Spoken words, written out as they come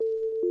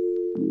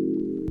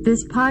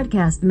This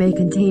podcast may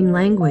contain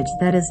language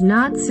that is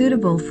not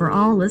suitable for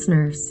all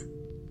listeners.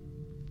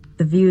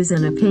 The views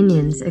and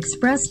opinions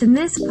expressed in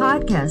this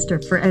podcast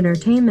are for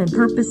entertainment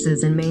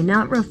purposes and may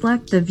not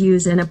reflect the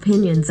views and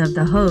opinions of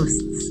the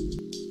hosts.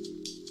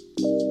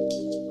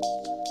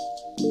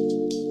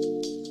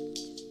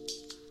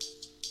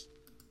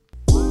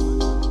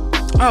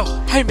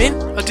 Oh, hey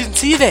man, I didn't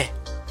see you there.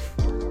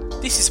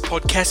 This is a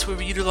podcast where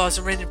we utilise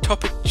a random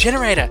topic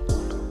generator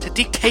to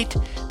dictate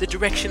the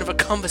direction of a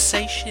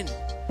conversation.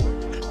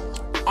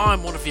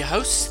 I'm one of your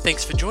hosts.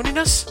 Thanks for joining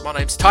us. My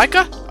name's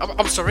Taika.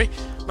 I'm sorry.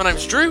 My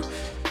name's Drew.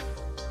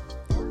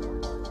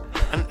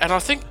 And I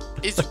think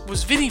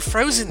was Vinny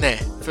frozen there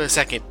for a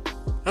second?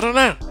 I don't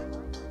know.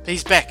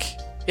 He's back.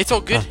 It's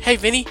all good. Hey,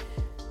 Vinny.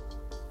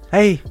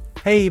 Hey,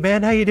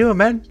 man. How you doing,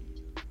 man?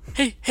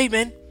 Hey,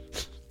 man.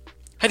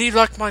 How do you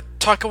like my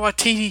Taika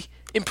Waititi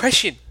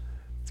impression?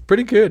 It's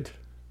pretty good.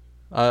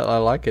 I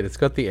like it. It's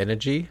got the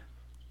energy.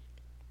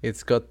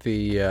 It's got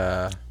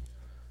the,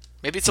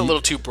 Maybe it's a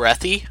little too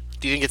breathy.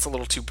 Do you think it's a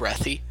little too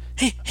breathy?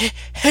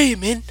 Hey,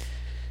 man.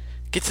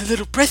 Gets a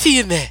little breathy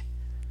in there.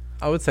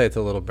 I would say it's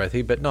a little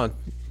breathy, but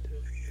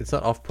it's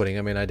not off-putting.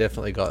 I mean, I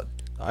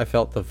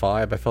felt the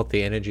vibe. I felt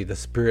the energy, the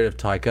spirit of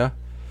Taika.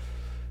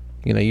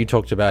 You know, you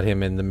talked about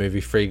him in the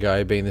movie Free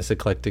Guy being this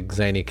eclectic,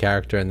 zany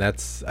character, and I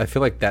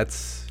feel like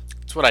that's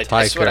what I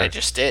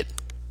just did.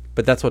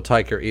 But that's what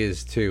Taika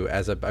is too.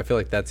 I feel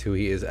like that's who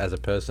he is as a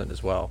person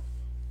as well.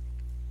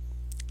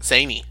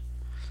 Zany.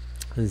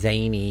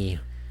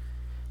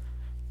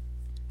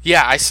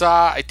 Yeah,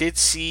 I did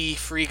see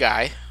Free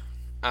Guy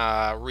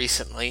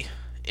recently,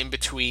 in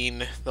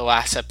between the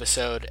last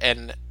episode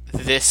and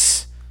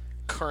this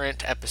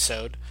current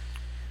episode,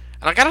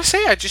 and I gotta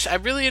say, I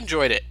really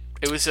enjoyed it.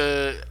 It was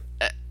a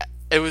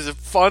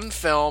fun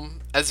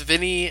film, as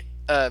Vinny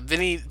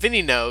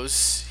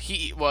knows.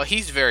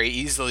 He's very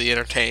easily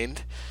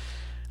entertained.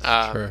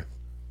 Sure.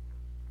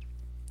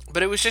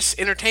 But it was just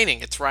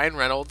entertaining. It's Ryan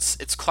Reynolds.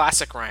 It's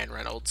classic Ryan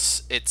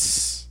Reynolds.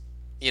 It's,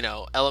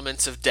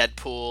 elements of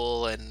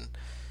Deadpool and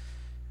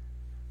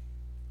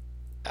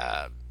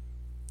I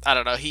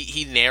don't know.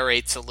 He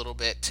narrates a little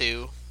bit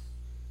too.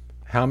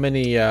 How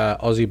many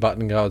Aussie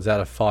button guards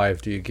out of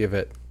 5 do you give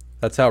it?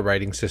 That's our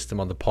rating system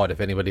on the pod. If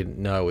anybody didn't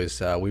know,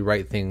 is we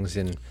rate things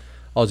in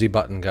Aussie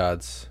button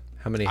guards.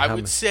 I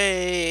would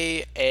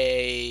say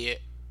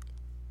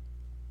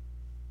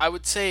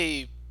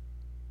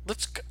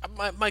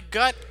my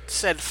gut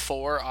said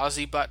 4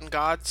 Aussie button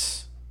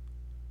guards.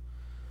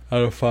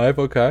 Out of 5,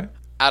 okay.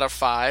 Out of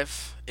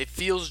 5. It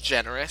feels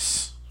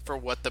generous for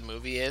what the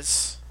movie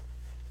is.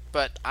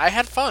 But I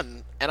had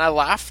fun, and I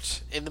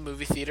laughed in the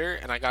movie theater,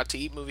 and I got to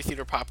eat movie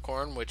theater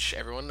popcorn, which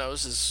everyone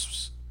knows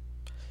it's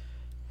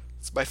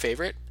my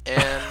favorite.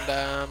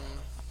 And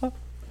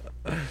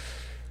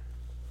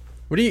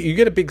what do you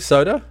get a big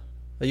soda?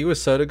 Are you a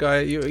soda guy?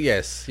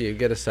 Yes, you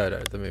get a soda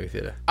at the movie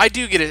theater. I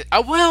do get it.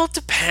 Well, it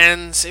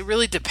depends. It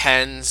really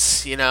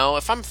depends.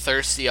 If I'm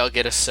thirsty, I'll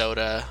get a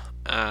soda.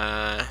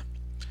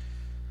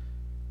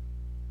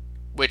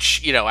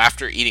 Which,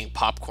 after eating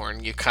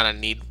popcorn, you kind of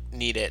need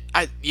it.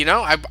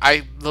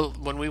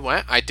 When we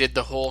went, I did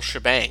the whole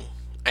shebang.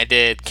 I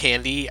did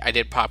candy, I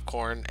did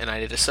popcorn, and I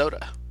did a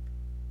soda.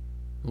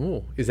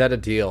 Ooh, is that a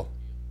deal?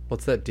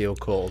 What's that deal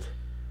called?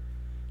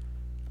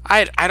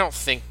 I don't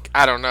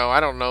know. I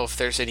don't know if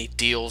there's any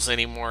deals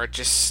anymore.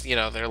 Just,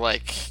 they're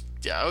like,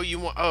 you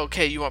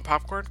want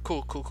popcorn?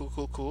 Cool.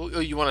 Oh,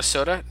 you want a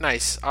soda?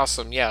 Nice.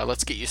 Awesome. Yeah,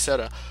 let's get you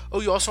soda.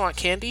 Oh, you also want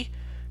candy?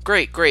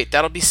 Great.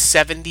 That'll be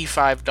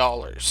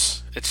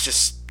 $75. It's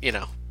just,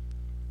 I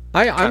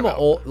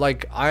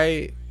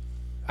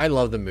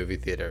love the movie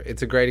theater.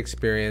 It's a great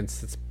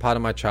experience. It's part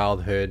of my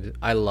childhood.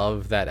 I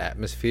love that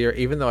atmosphere,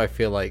 even though I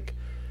feel like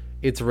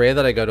it's rare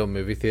that I go to a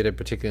movie theater,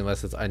 particularly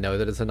unless I know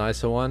that it's a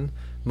nicer one.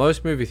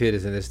 Most movie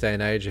theaters in this day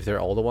and age, if they're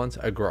older ones,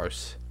 are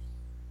gross.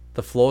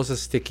 The floors are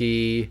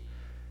sticky.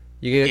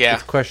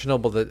 It's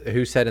questionable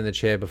who sat in the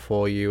chair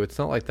before you. It's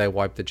not like they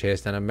wiped the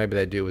chairs down, and maybe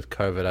they do with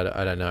COVID.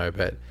 I don't know,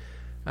 but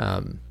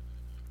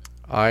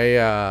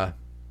I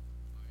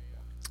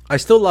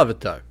still love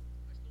it though,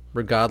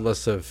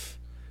 regardless of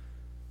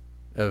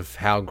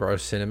how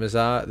gross cinemas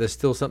are. There's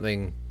still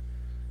something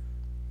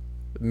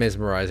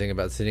mesmerizing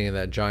about sitting in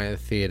that giant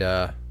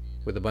theater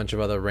with a bunch of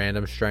other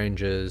random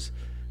strangers.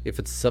 If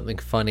it's something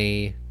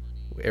funny,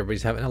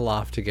 everybody's having a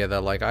laugh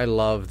together. Like, I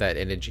love that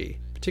energy,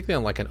 particularly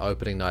on like an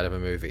opening night of a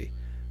movie.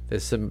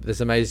 There's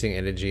amazing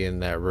energy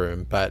in that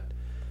room. But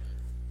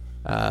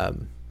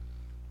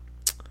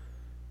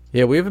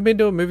we haven't been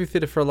to a movie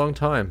theater for a long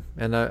time,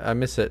 and I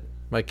miss it.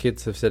 My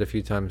kids have said a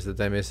few times that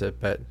they miss it,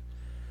 but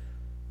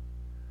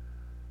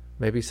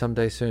maybe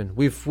someday soon.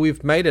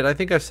 We've made it. I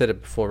think I've said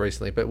it before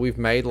recently, but we've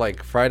made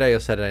like Friday or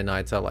Saturday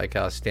nights are like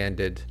our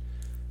standard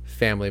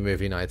family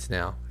movie nights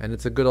now, and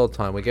it's a good old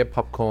time. We get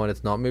popcorn.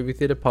 It's not movie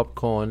theater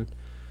popcorn,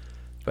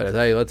 but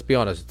hey, let's be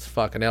honest, it's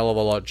fucking hell of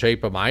a lot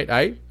cheaper, mate.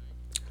 Eh?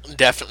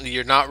 Definitely,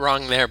 you're not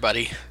wrong there,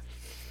 buddy.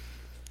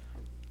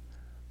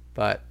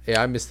 But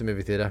yeah, I miss the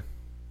movie theater.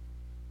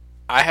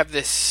 I have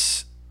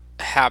this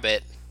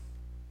habit.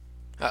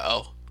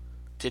 Uh-oh.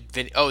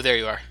 Oh, there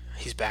you are.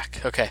 He's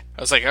back. Okay.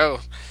 I was like,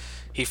 oh,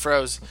 he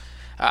froze.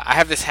 I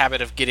have this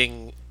habit of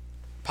getting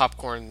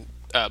popcorn,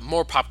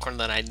 more popcorn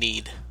than I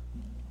need.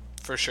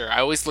 For sure. I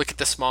always look at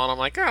the small and I'm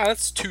like,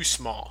 that's too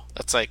small.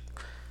 That's like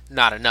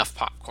not enough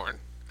popcorn.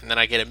 And then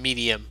I get a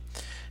medium.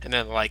 And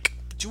then like,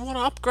 do you want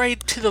to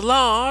upgrade to the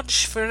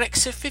large for an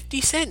extra 50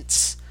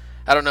 cents?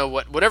 I don't know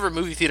whatever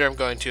movie theater I'm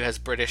going to has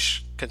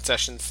British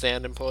concession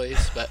stand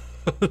employees, but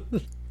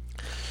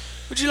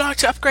would you like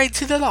to upgrade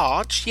to the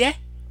large? Yeah?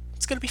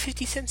 It's going to be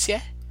 50 cents,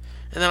 yeah?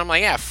 And then I'm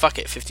like, yeah, fuck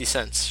it, 50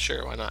 cents.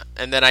 Sure, why not?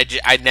 And then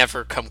I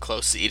never come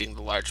close to eating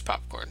the large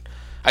popcorn.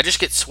 I just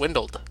get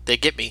swindled. They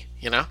get me,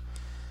 you know?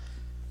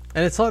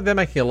 And it's like they're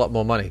making a lot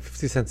more money.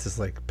 50 cents is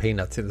like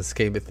peanuts in the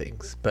scheme of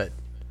things, but...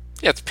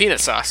 Yeah, it's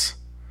peanut sauce.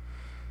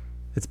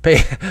 It's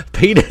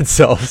peanut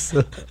sauce.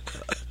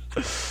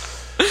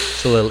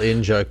 It's a little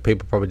in-joke.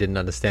 People probably didn't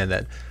understand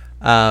that.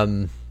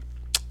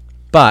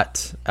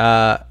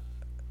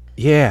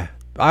 Yeah.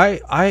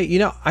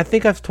 I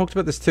think I've talked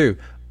about this too.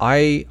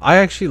 I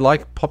actually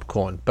like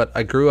popcorn, but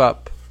I grew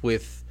up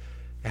with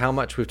how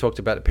much we've talked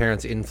about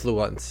parents'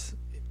 influence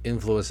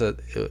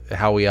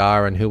how we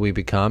are and who we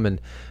become.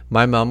 And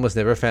my mum was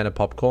never a fan of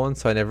popcorn,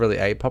 so I never really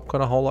ate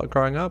popcorn a whole lot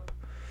growing up.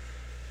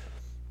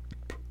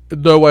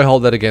 No way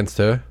hold that against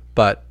her,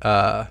 but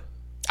I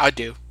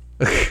do.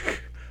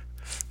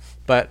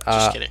 But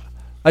just kidding.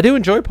 I do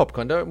enjoy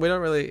popcorn. We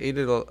don't really eat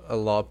it a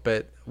lot,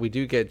 but we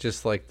do get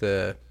just like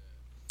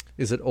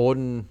is it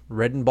Orden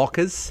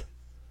Redenbacher's?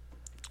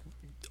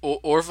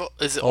 Orville?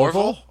 Is it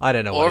Orville? Orville? I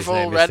don't know what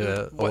Orville his name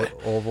is.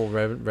 Orville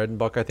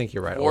Redenbacher. I think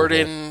you're right.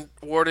 Warden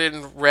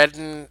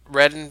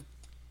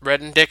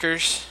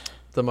Redendickers.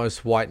 The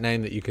most white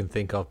name that you can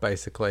think of,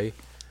 basically.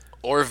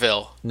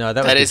 Orville. No,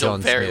 that is John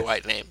a very Smith.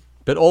 white name.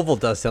 But Orville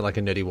does sound like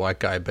a nerdy white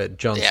guy, but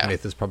John Yeah.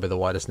 Smith is probably the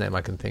whitest name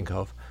I can think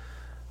of.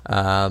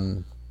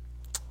 And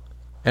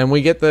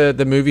we get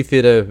the movie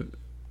theater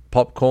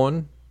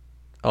popcorn.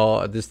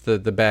 Oh,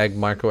 the bag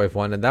microwave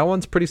one, and that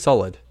one's pretty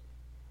solid.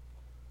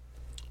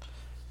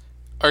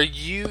 Do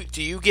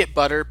you get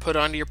butter put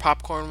onto your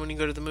popcorn when you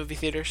go to the movie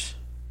theaters?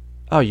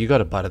 Oh, you got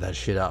to butter that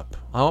shit up.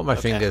 I want my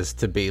Okay. fingers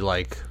to be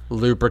like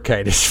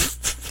lubricated.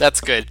 That's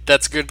good.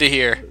 That's good to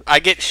hear. I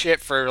get shit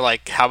for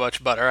like how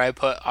much butter I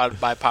put on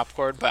my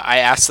popcorn, but I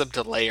ask them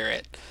to layer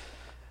it.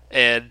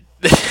 And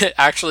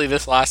actually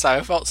this last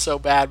time I felt so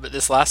bad, but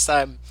this last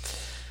time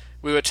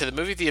we went to the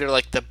movie theater,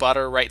 like the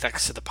butter right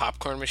next to the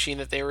popcorn machine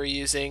that they were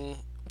using,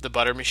 the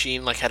butter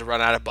machine like had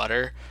run out of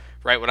butter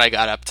right when I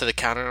got up to the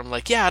counter. I'm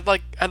like, yeah,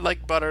 I'd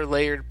like butter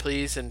layered,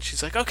 please. And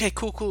she's like, okay,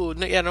 cool.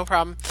 No, yeah, no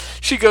problem.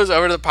 She goes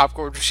over to the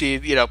popcorn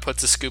machine,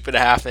 puts a scoop and a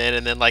half in,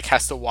 and then like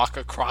has to walk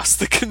across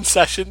the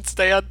concession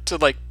stand to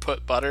like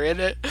put butter in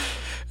it.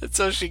 And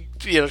so she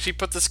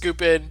puts a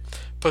scoop in,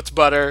 puts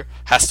butter,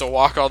 has to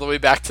walk all the way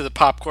back to the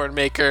popcorn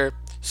maker,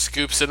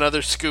 scoops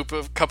another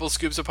couple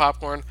scoops of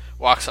popcorn,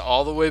 walks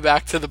all the way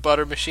back to the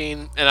butter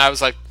machine. And I was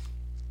like,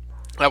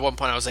 at one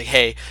point I was like,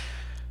 hey,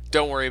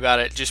 don't worry about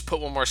it. Just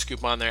put one more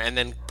scoop on there and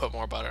then put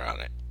more butter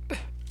on it.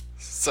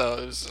 So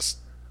it was just...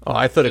 Oh,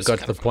 I thought it got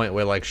to the point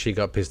where like she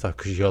got pissed off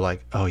because you're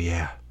like, oh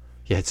yeah,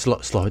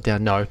 slow it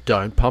down. No,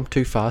 don't pump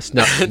too fast.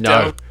 No,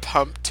 Don't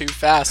pump too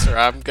fast or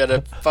I'm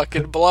gonna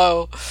fucking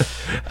blow.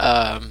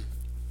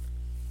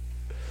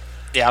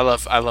 Yeah,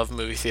 I love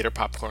movie theater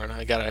popcorn.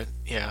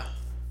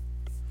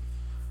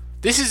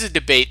 This is a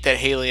debate that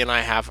Haley and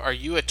I have. Are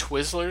you a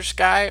Twizzlers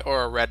guy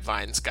or a Red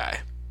Vines guy?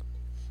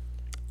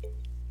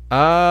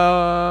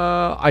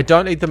 I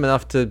don't eat them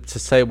enough to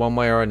say one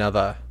way or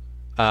another.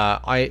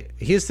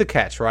 Here's the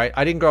catch, right?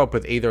 I didn't grow up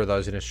with either of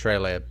those in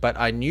Australia, but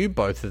I knew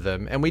both of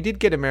them, and we did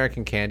get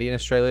American candy in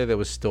Australia. There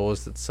were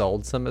stores that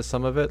sold some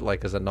of it,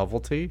 like as a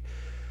novelty.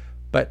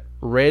 But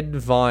Red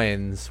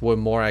Vines were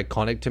more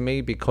iconic to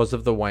me because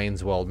of the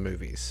Wayne's World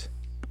movies.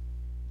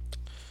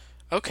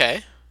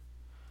 Okay.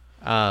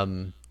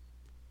 I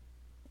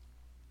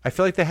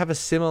feel like they have a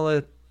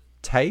similar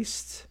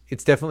taste.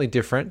 It's definitely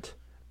different,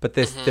 but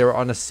they're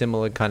on a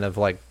similar kind of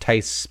like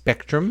taste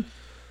spectrum.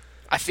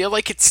 I feel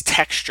like it's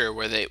texture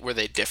where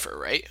they differ,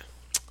 right?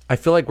 I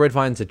feel like Red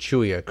Vines are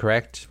chewier,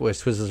 correct? Where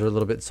Twizzlers are a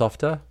little bit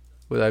softer.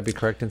 Would I be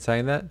correct in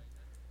saying that?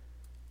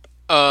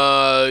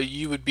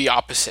 You would be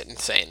opposite in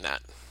saying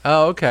that.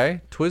 Oh,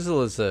 okay.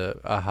 Twizzlers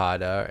are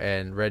harder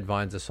and Red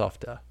Vines are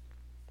softer.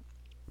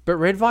 But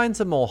Red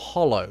Vines are more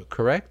hollow,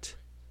 correct?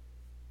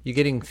 You're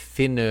getting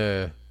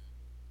thinner.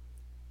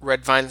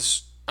 Red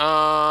Vines...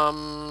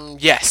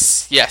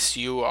 Yes,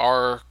 you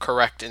are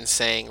correct in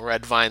saying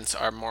Red Vines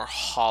are more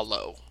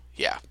hollow.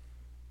 Yeah.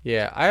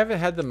 Yeah, I haven't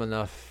had them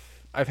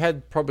enough. I've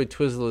had probably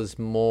Twizzlers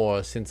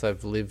more since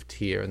I've lived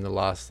here in the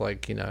last,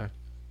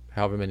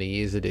 however many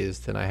years it is,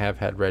 than I have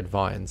had Red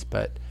Vines,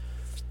 but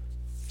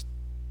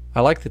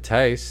I like the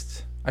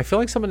taste. I feel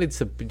like someone needs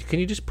to... Can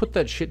you just put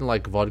that shit in,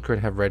 vodka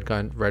and have red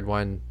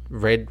wine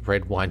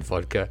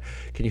vodka?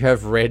 Can you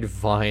have red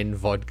vine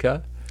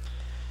vodka?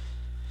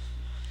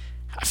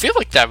 I feel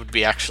like that would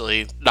be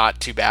actually not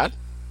too bad.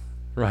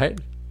 Right?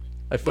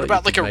 What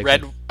about a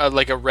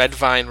red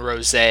vine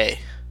rosé?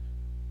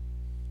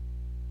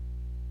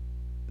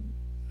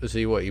 So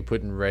you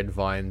putting red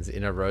vines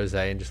in a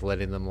rosé and just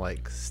letting them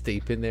like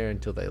steep in there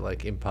until they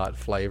like impart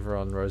flavor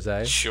on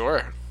rosé?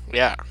 Sure.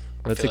 Yeah.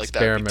 Let's feel like that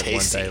would be experiment one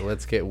tasty. day.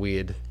 Let's get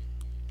weird.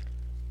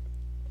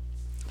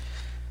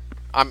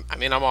 I'm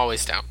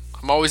always down.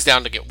 I'm always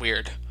down to get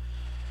weird.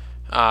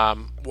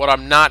 What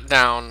I'm not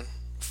down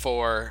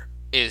for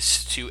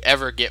is to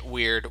ever get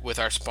weird with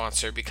our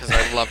sponsor because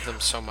I love them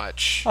so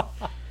much.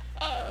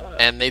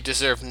 And they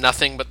deserve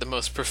nothing but the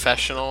most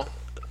professional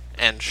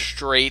and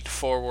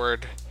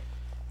straightforward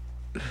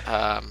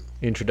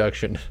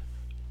Introduction.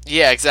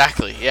 Yeah,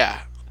 exactly.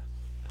 Yeah.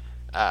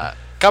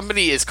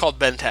 Company is called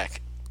Bentech,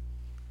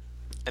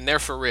 and they're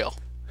for real.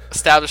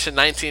 Established in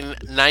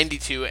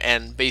 1992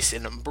 and based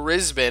in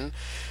Brisbane,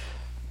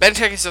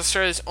 Bentech is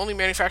Australia's only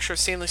manufacturer of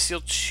stainless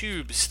steel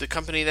tubes. The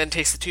company then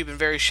takes the tube in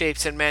various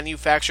shapes and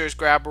manufactures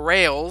grab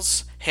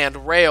rails,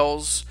 hand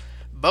rails,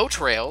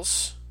 boat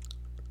rails,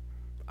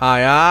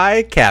 Aye,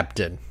 aye,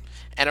 Captain.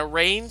 and a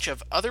range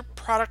of other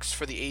products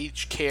for the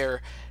aged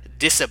care,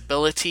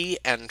 disability,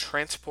 and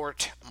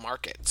transport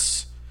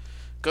markets.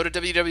 Go to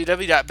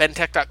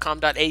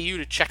www.bentech.com.au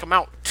to check them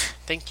out.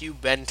 Thank you,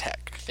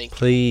 Bentech. Thank you.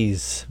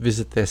 Please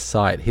visit their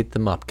site. Hit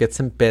them up. Get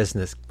some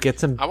business. Get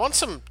some. I want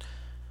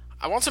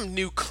some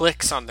new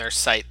clicks on their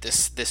site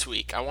this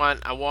week. I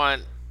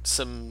want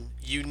some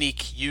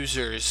unique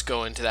users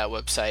going to that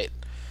website.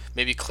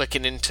 Maybe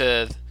clicking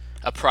into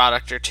a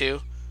product or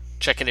two,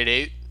 checking it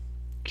out.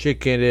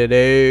 Chicken it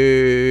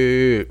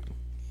out.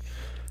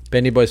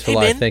 Benny Boys for Hey,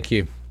 life. man. Thank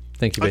you.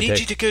 Thank you, I need you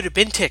Bentech. to go to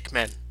Bentech,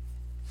 man.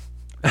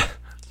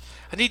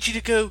 I need you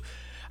to go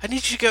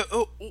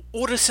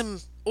order some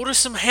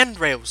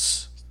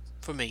handrails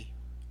for me.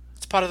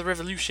 It's part of the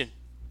revolution.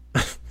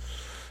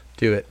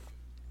 Do it.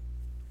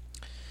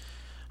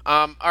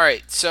 All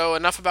right. So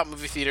enough about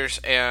movie theaters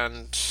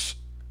and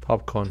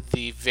Popcorn.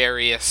 the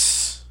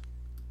various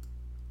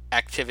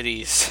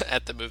activities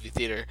at the movie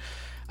theater.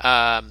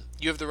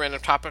 You have the random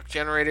topic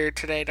generator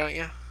today, don't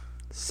you?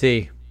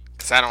 See.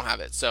 Because I don't have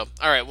it. So,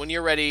 all right. When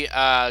you're ready,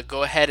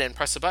 go ahead and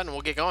press the button.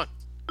 We'll get going.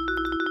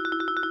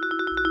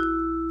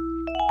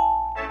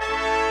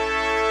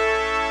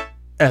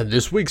 And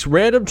this week's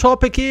random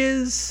topic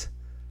is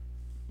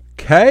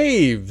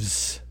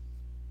caves.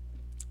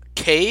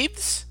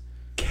 Caves?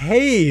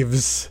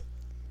 Caves.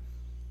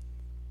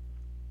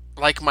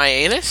 Like my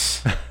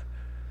anus?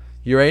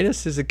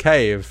 Uranus is a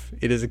cave.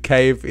 It is a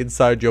cave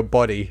inside your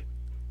body.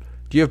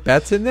 Do you have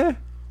bats in there?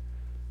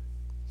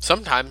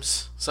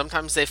 Sometimes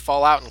they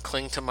fall out and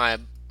cling to my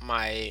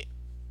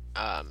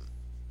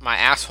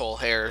asshole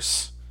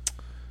hairs.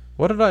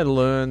 What did I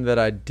learn that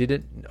I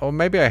didn't, or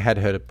maybe I had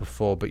heard it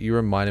before, but you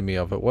reminded me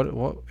of it. What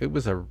it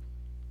was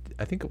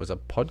I think it was a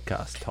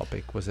podcast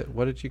topic. Was it?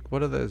 What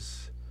are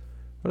those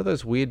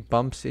weird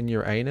bumps in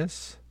your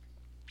anus?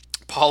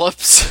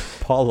 Polyps?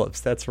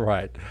 Polyps, that's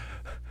right.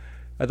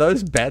 Are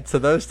those bats? Are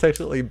those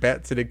technically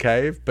bats in a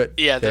cave? But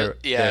Yeah, they're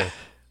yeah.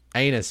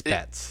 anus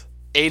bats.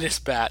 Anus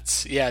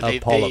bats. Yeah, they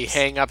polyps.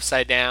 hang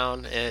upside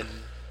down and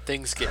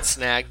things get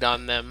snagged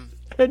on them.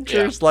 And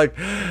Drew's like,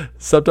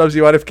 sometimes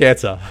you might have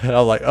cancer. And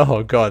I'm like,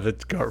 oh god,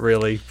 that got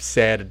really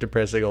sad and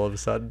depressing all of a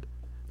sudden.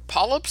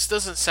 Polyps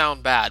doesn't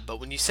sound bad, but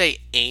when you say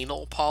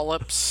anal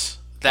polyps,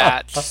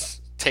 that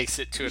takes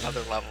it to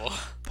another level.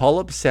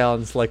 Polyp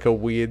sounds like a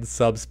weird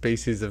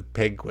subspecies of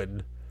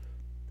penguin.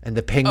 And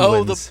the Oh,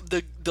 penguins.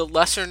 the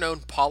lesser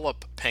known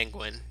polyp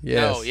penguin. Yes,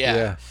 No, yeah.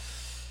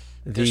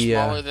 They're The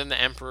smaller than the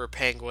emperor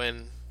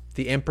penguin.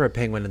 the emperor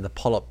penguin and the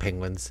polyp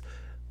penguins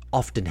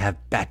often have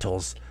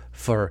battles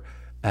for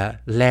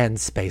land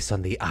space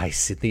on the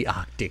ice in the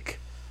Arctic.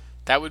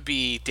 That would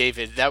be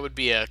David. That would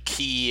be a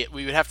key.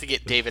 We would have to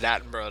get David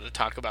Attenborough to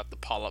talk about the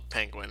polyp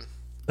penguin.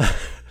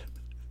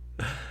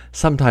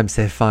 Sometimes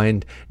they're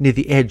found near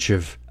the edge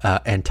of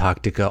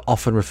Antarctica,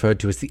 often referred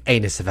to as the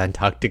anus of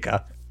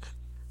Antarctica.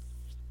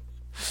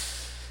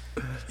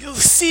 You'll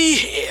see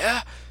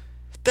here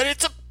that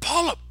it's a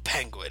polyp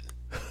penguin.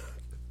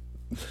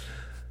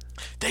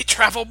 They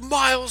travel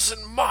miles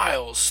and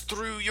miles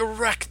through your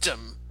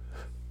rectum.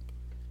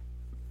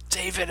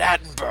 David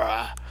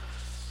Attenborough.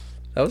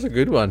 That was a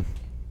good one.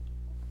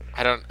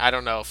 I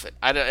don't know if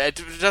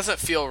it doesn't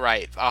feel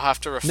right. I'll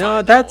have to refine No,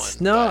 that that's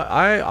one,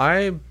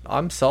 no.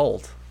 I'm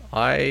sold.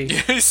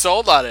 You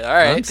sold on it. All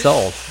right. I'm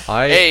sold.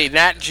 Hey,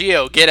 Nat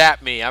Geo, get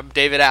at me. I'm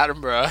David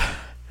Attenborough.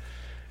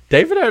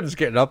 David Attenborough's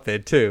getting up there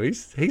too.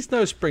 He's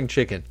no spring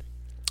chicken.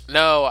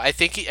 No, I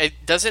think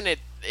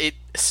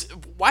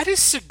why does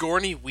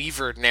Sigourney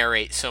Weaver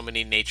narrate so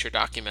many nature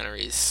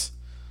documentaries?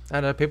 I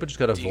don't know. People just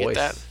got a Do you get voice.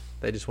 that?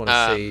 They just want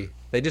to see.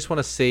 They just want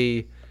to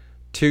see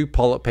two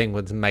polyp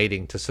penguins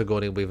mating to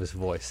Sigourney Weaver's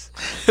voice.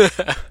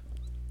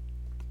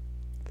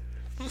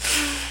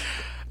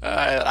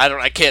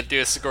 I can't do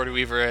a Sigourney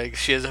Weaver.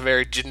 She has a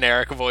very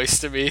generic voice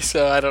to me,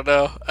 so I don't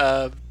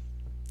know.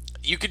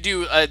 You could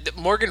do.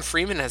 Morgan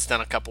Freeman has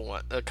done a couple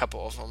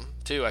of them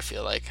too. I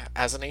feel like,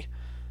 hasn't he?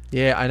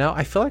 Yeah, I know.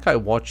 I feel like I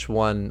watched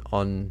one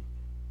on,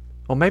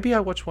 or maybe I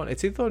watched one.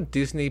 It's either on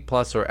Disney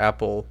Plus or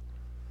Apple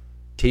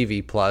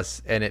TV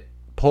Plus, and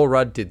Paul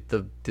Rudd did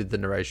the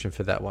narration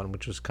for that one,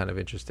 which was kind of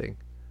interesting.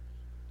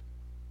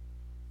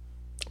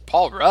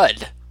 Paul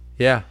Rudd.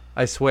 Yeah,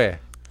 I swear.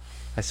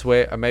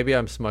 Or maybe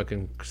I'm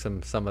smoking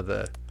some of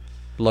the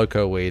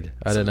loco weed.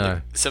 I don't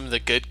know. Some of the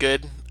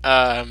good.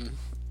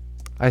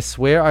 I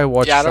swear I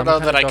watched I don't know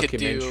some that kind I of could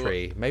do.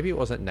 documentary. Maybe it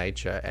wasn't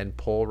Nature, and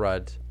Paul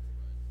Rudd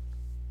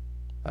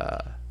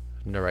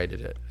narrated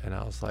it, and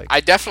I was like,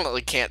 I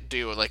definitely can't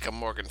do like a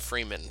Morgan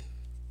Freeman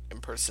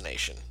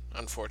impersonation,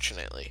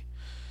 unfortunately.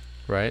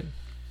 right?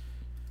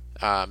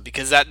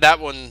 Because that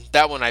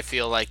one I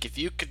feel like if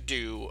you could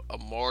do a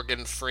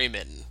Morgan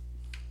Freeman,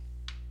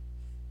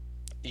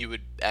 you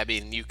would. I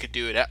mean, you could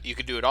do it. You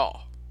could do it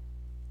all.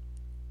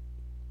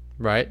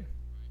 Right?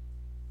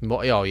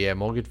 Oh yeah,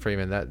 Morgan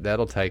Freeman.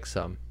 That'll take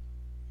some.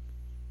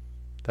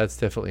 That's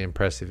definitely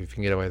impressive if you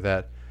can get away with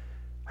that.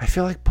 I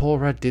feel like Paul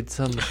Rudd did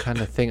some kind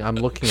of thing. I'm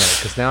looking at it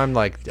because now I'm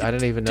like, I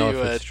don't even know if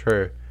it's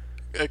true.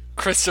 A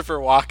Christopher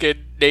Walken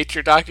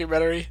nature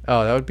documentary.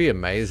 Oh, that would be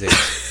amazing.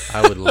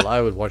 I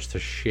would watch the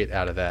shit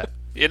out of that.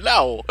 You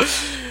know,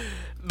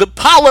 the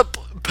polyp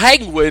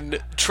penguin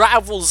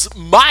travels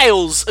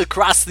miles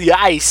across the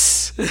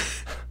ice,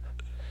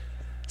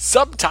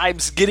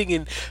 sometimes getting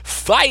in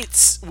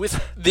fights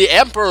with the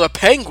emperor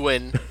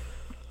penguin.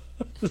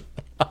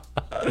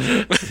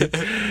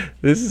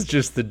 This is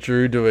just the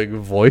Drew doing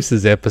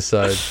voices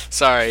episode.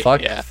 Sorry,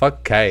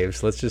 Fuck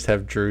caves. Let's just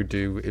have Drew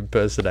do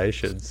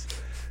impersonations.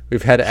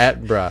 We've had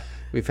Attenborough.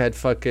 We've had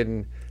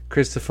fucking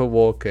Christopher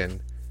Walken.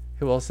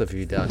 Who else have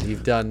you done?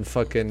 You've done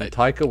fucking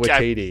Taika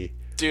Waititi.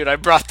 Dude, I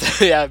brought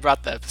the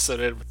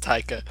episode in with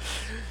Taika.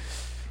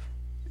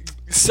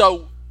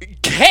 So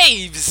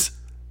caves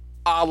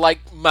are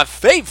like my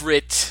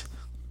favorite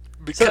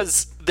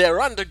because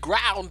they're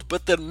underground,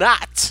 but they're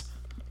not.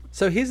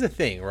 So here's the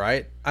thing,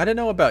 right? I don't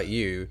know about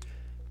you.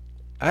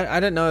 I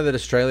don't know that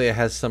Australia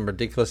has some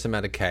ridiculous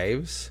amount of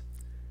caves,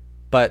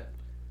 but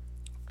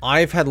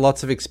I've had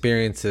lots of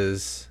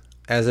experiences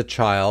as a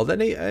child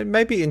and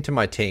maybe into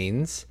my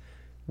teens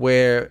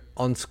where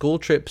on school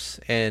trips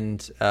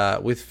and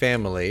with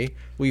family,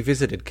 we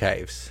visited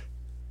caves.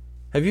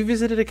 Have you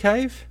visited a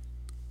cave?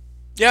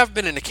 Yeah, I've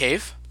been in a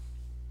cave.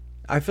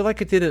 I feel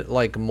like I did it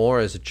like more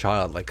as a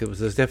child. Like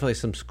there's definitely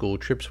some school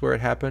trips where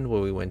it happened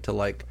where we went to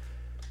like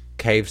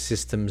cave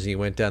systems and you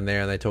went down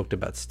there and they talked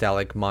about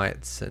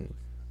stalagmites and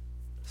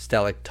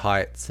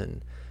stalactites,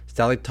 and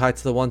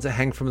stalactites are the ones that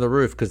hang from the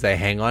roof because they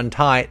hang on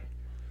tight.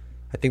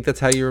 I think that's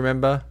how you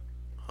remember.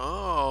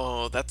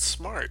 Oh, that's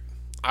smart.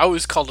 I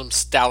always called them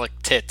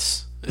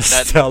stalactites. Is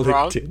that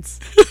Stalactites.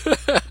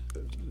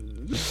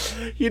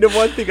 You know,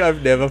 one thing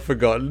I've never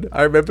forgotten.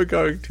 I remember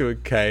going to a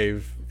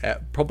cave,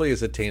 probably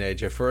as a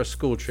teenager, for a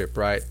school trip,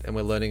 right? And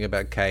we're learning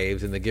about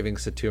caves, and they're giving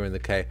us a tour in the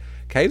cave.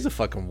 Caves are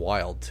fucking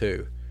wild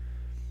too.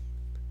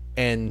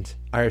 And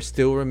I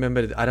still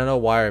remember, I don't know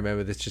why I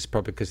remember this, just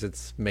probably because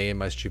it's me and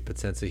my stupid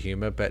sense of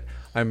humor, but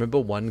I remember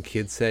one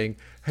kid saying,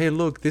 "Hey,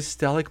 look, this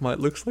stalagmite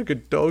looks like a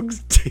dog's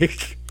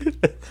dick."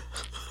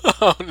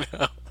 Oh,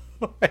 no.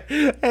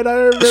 And I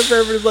remember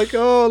everyone's like,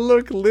 "Oh,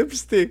 look,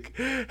 lipstick."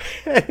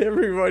 And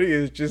everybody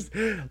is just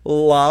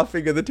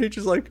laughing, and the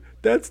teacher's like,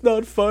 "That's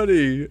not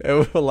funny."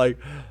 And we're like,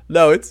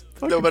 "No, it's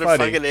fucking No, but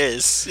funny." it fucking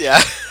is,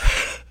 yeah.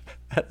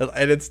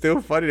 And it's still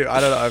funny.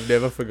 I don't know, I've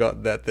never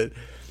forgotten that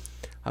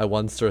I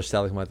once saw a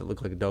stalagmite that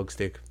looked like a dog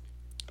stick.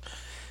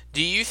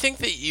 Do you think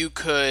that you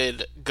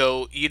could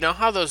go... You know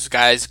how those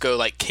guys go,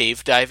 like,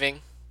 cave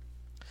diving?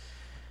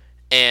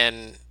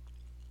 And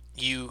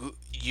you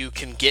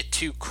can get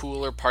to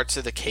cooler parts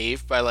of the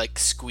cave by, like,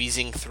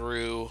 squeezing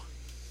through...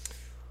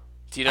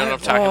 Do you know what I'm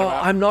talking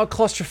about? I'm not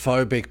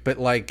claustrophobic, but,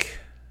 like,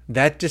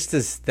 that just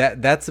is...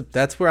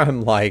 That's where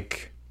I'm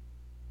like...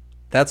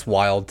 That's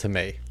wild to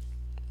me.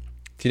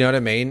 Do you know what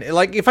I mean?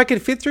 Like, if I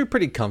could fit through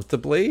pretty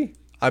comfortably,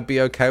 I'd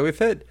be okay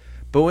with it.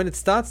 But when it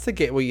starts to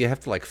get where you have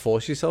to like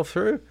force yourself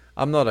through,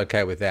 I'm not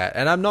okay with that.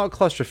 And I'm not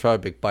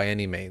claustrophobic by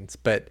any means.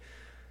 But,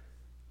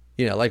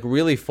 you know, like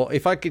really,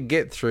 if I could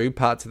get through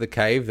parts of the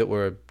cave that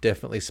were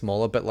definitely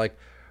smaller, but like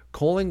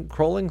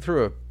crawling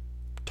through a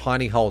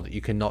tiny hole that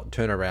you cannot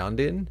turn around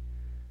in,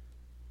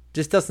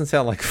 just doesn't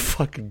sound like a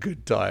fucking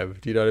good time.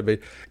 Do you know what I mean?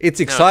 It's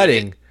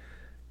exciting. No,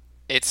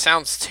 it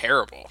sounds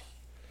terrible.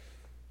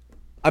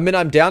 I mean,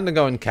 I'm down to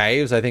go in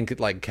caves. I think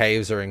like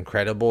caves are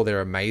incredible. They're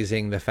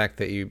amazing. The fact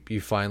that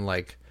you find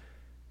like,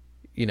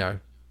 you know,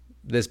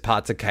 there's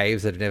parts of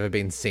caves that have never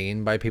been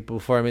seen by people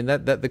before. I mean,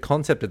 that the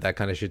concept of that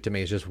kind of shit to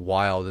me is just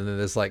wild. And then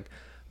there's like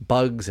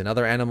bugs and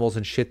other animals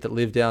and shit that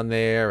live down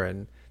there,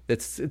 and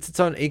it's its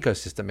own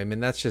ecosystem. I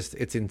mean,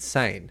 it's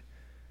insane.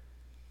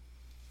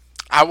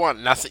 I want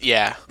nothing.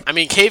 Yeah, I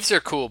mean, caves are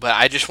cool, but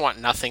I just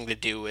want nothing to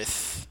do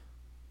with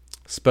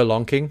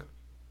spelunking.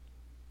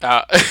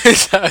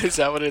 Is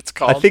that what it's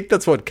called? I think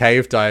that's what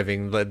cave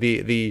diving.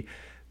 The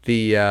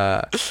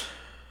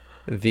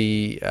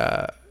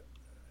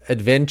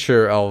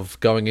adventure of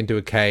going into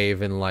a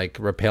cave and like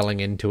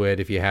rappelling into it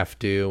if you have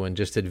to, and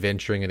just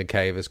adventuring in a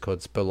cave is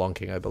called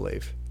spelunking, I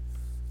believe.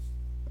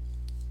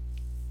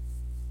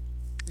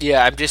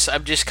 Yeah, I'm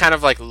just kind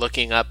of like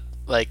looking up,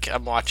 like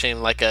I'm watching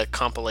like a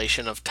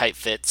compilation of tight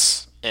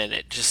fits, and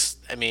it just,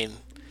 I mean,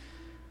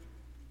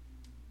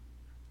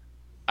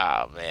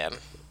 Oh, man.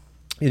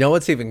 You know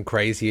what's even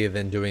crazier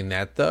than doing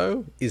that,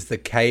 though? Is the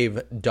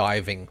cave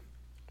diving.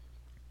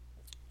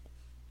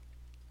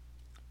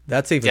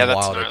 That's even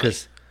wilder,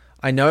 because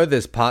I know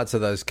there's parts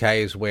of those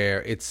caves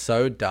where it's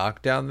so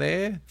dark down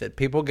there that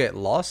people get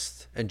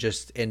lost and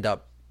just end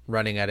up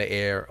running out of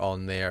air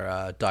on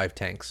their dive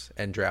tanks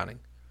and drowning.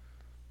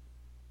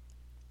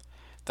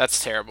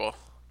 That's terrible.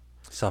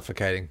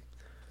 Suffocating.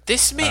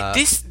 This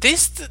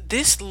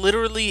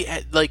literally,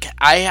 like,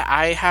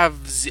 I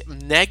have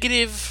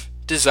negative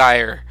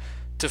desire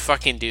to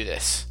fucking do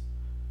this.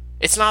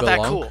 It's not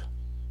that cool.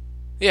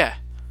 Yeah.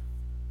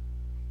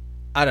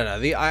 I don't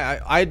know.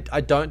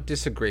 I don't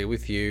disagree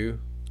with you,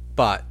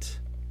 but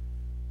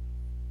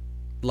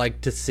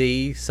like, to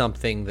see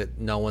something that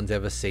no one's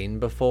ever seen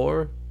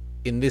before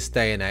in this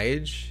day and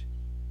age,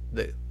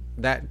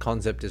 that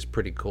concept is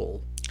pretty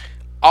cool.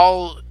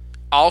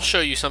 I'll show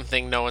you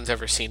something no one's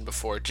ever seen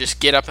before. Just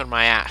get up in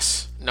my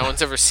ass. No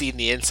one's ever seen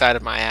the inside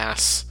of my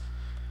ass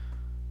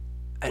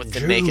with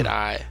the naked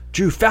eye.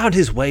 Drew found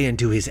his way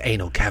into his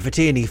anal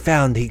cavity, and he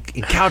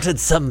encountered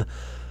some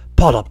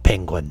polyp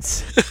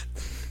penguins.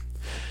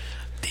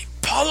 The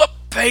polyp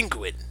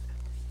penguin.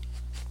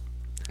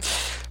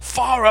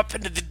 Far up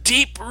into the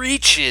deep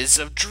reaches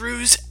of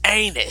Drew's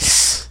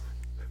anus.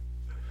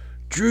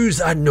 Drew's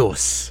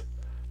anus.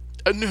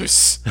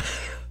 Anus.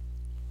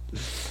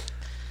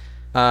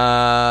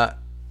 I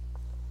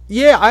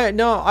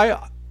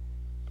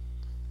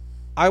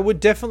would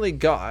definitely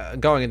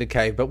going into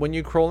cave, but when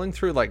you're crawling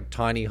through like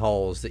tiny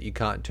holes that you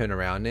can't turn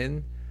around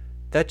in,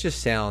 that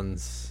just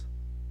sounds.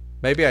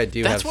 Maybe I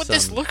do. That's what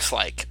this looks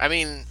like. I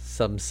mean,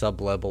 some sub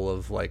level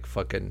of like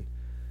fucking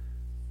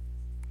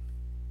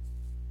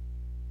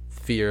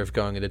fear of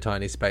going into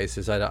tiny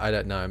spaces. I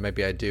don't know.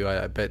 Maybe I do.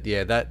 But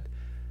yeah, that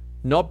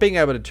not being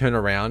able to turn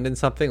around in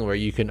something where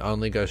you can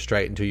only go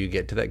straight until you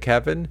get to that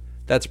cavern.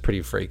 That's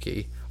pretty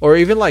freaky. Or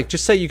even like,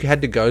 just say you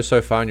had to go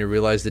so far and you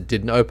realized it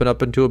didn't open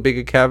up into a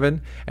bigger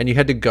cavern and you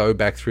had to go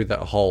back through that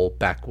hole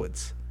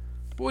backwards.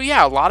 Well,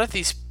 yeah, a lot of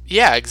these.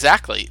 Yeah,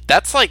 exactly.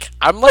 That's like,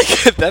 I'm like,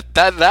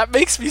 that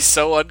makes me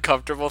so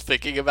uncomfortable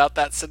thinking about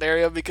that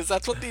scenario, because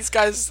that's what these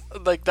guys,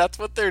 like, that's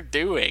what they're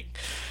doing.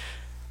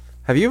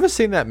 Have you ever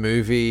seen that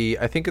movie?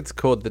 I think it's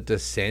called The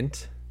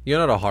Descent. You're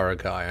not a horror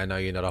guy. I know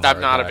you're not a horror guy.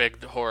 I'm not a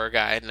big horror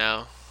guy,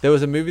 no. There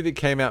was a movie that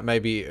came out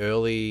maybe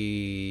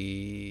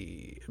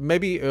early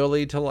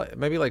to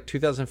like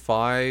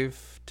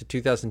 2005 to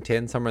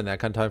 2010, somewhere in that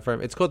kind of time frame.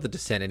 It's called The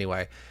Descent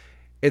anyway.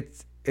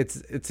 It's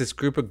this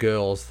group of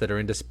girls that are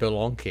into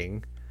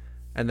spelunking,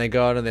 and they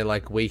go out on their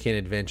like weekend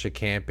adventure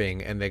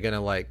camping, and they're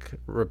gonna like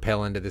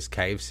rappel into this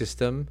cave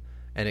system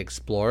and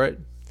explore it.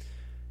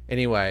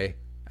 Anyway,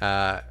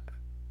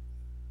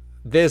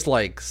 there's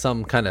like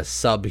some kind of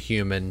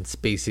subhuman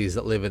species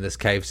that live in this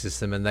cave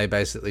system, and they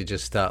basically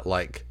just start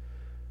like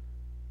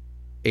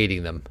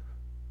eating them.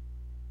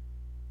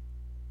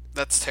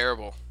 That's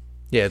terrible.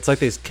 Yeah, it's like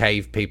these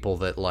cave people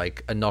that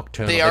like are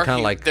nocturnal. They're kind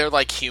of like, they're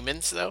like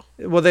humans though.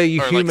 Well, they're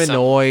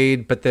humanoid,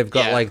 like but they've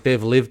got like,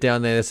 they've lived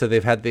down there, so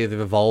they've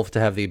evolved to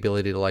have the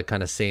ability to like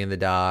kind of see in the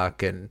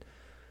dark, and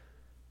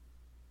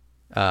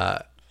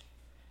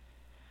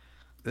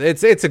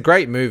it's a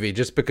great movie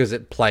just because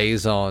it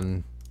plays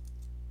on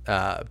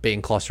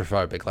being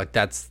claustrophobic. Like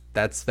that's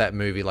that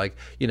movie. Like,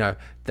 you know,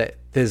 that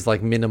there's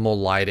like minimal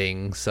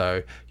lighting,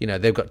 so you know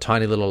they've got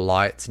tiny little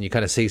lights, and you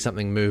kind of see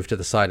something move to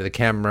the side of the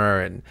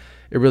camera, and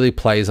it really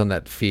plays on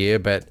that fear.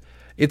 But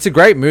it's a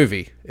great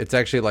movie. It's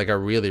actually like a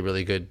really,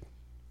 really good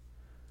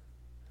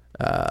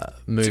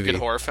movie. It's a good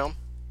horror film.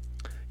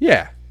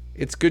 Yeah,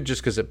 it's good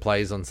just because it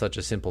plays on such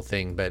a simple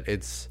thing, but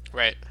it's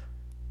right.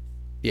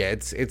 Yeah,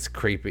 it's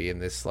creepy in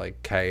this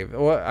like cave.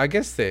 Well, I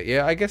guess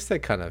they're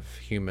kind of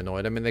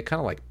humanoid. I mean, they're kind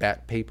of like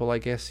bat people, I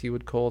guess you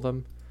would call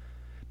them.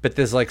 But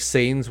there's like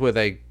scenes where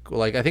they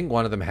like, I think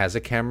one of them has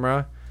a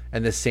camera,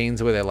 and there's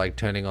scenes where they're like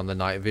turning on the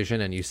night vision,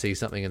 and you see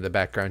something in the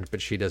background,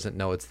 but she doesn't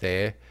know it's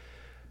there,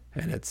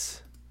 and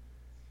it's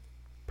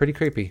pretty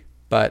creepy.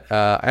 But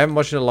I haven't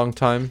watched it in a long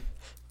time.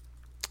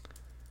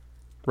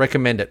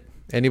 Recommend it.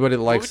 Anybody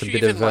that likes a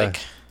bit of like,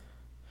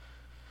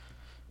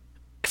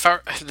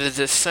 the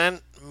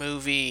Descent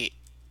movie,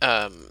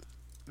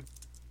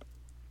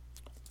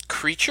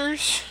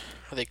 creatures?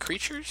 Are they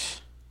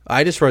creatures?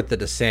 I just wrote The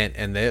Descent,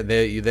 and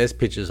there's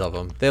pictures of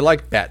them. They're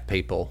like bat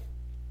people.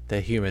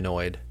 They're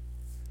humanoid.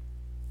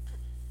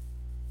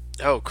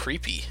 Oh,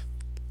 creepy.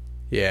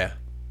 Yeah.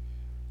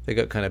 They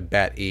got kind of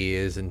bat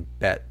ears and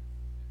bat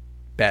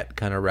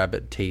kind of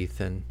rabbit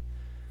teeth, and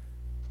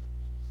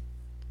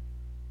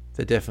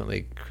they're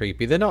definitely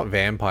creepy. They're not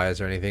vampires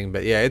or anything,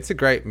 but yeah, it's a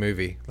great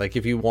movie. Like,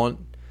 if you want,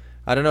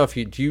 I don't know if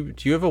do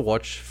you ever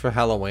watch for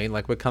Halloween?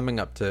 Like, we're coming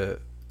up to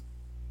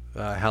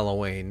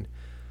Halloween.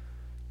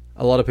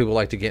 A lot of people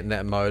like to get in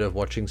that mode of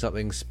watching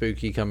something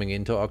spooky coming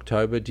into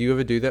October. Do you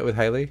ever do that with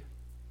Haley?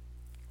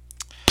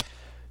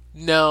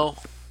 No,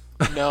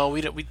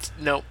 we don't.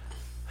 No.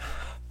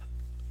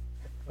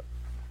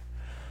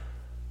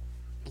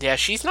 Yeah,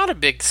 she's not a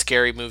big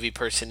scary movie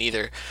person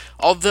either.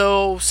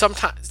 Although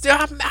sometimes,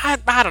 yeah,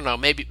 I don't know.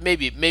 Maybe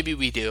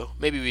we do.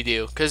 Maybe we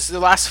do. Because the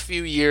last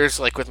few years,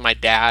 like with my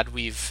dad,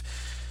 we've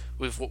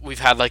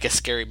had like a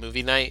scary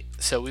movie night.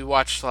 So we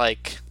watched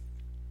like,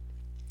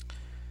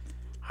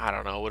 I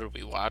don't know, what did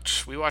we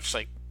watch? We watched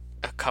like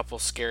a couple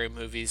scary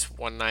movies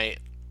one night.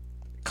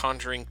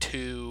 Conjuring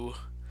 2.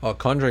 Oh,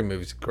 Conjuring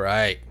movies,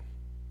 great.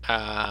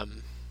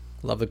 Um,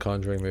 Love the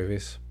Conjuring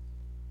movies.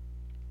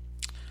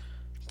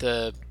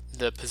 the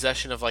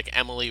Possession of like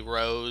Emily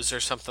Rose or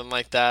something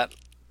like that.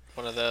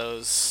 One of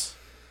those.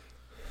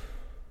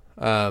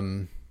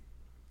 Conjuring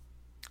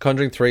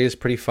 3 is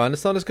pretty fun.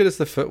 It's not as good as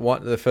the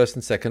first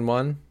and second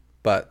one,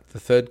 but the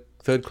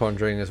third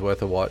Conjuring is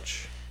worth a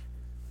watch.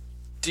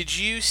 Did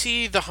you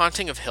see The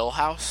Haunting of Hill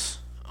House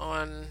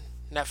on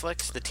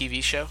Netflix, the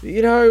TV show?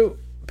 You know,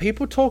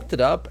 people talked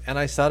it up, and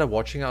I started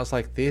watching it. I was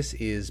like, this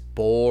is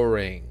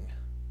boring.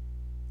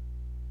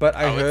 But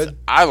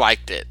I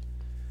liked it.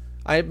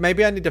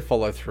 Maybe I need to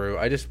follow through.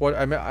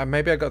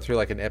 Maybe I got through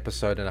like an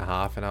episode and a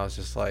half, and I was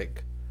just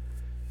like,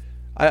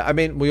 I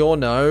mean, we all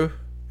know,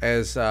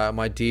 as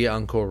my dear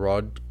Uncle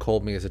Rod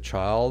called me as a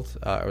child,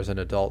 or as an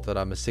adult, that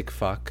I'm a sick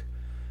fuck,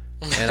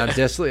 and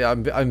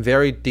I'm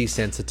very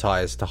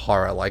desensitized to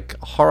horror. Like,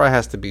 horror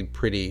has to be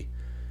pretty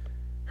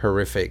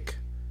horrific.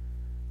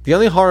 The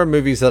only horror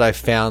movies that I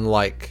found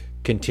like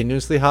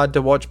continuously hard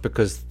to watch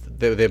because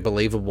they're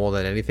believable more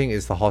than anything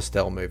is the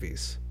Hostel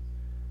movies.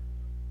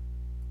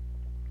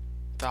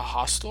 The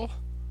Hostel?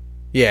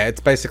 Yeah, it's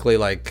basically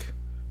like,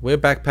 we're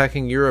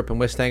backpacking Europe and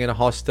we're staying in a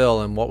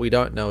hostel, and what we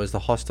don't know is the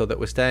hostel that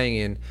we're staying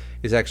in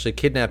is actually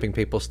kidnapping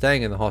people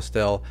staying in the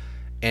hostel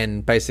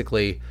and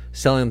basically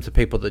selling them to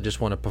people that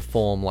just want to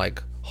perform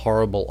like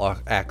horrible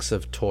acts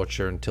of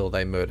torture until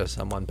they murder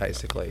someone,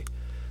 basically.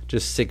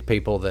 Just sick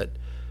people that,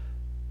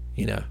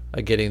 you know,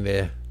 are getting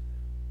their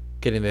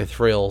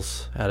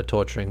thrills out of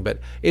torturing. But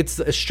it's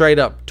a straight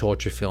up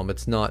torture film.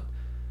 It's not,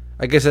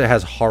 I guess it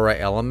has horror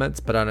elements,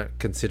 but I don't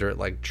consider it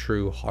like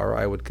true horror.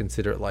 I would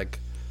consider it like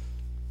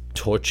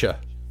torture.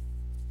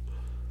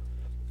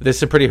 There's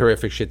some pretty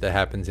horrific shit that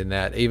happens in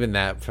that. Even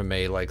that, for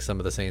me, like some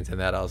of the scenes in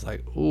that, I was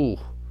like, ooh.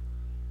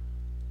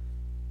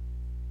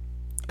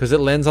 Because it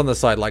lends on the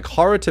side, like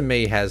horror to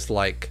me has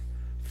like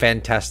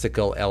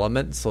fantastical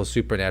elements or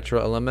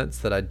supernatural elements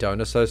that I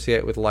don't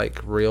associate with like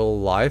real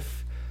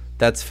life.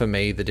 That's for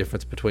me the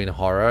difference between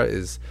horror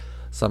is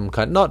some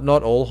kind,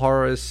 not all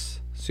horror is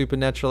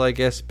supernatural, I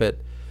guess, but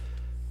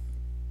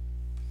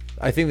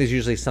I think there's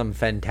usually some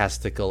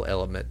fantastical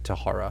element to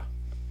horror.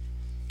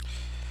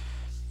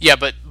 Yeah,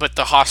 but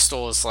the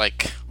Hostel is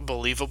like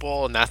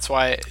believable, and that's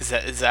why is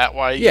that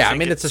why? You Yeah, I think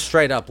mean it's a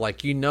straight up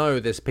like, you know,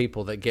 there's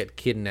people that get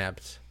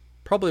kidnapped,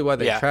 probably where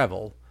they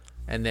travel,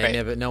 and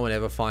then Right. no one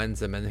ever finds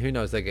them, and who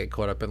knows, they get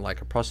caught up in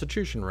like a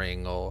prostitution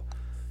ring, or,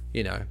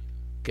 you know,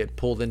 get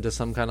pulled into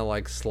some kind of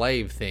like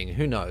slave thing.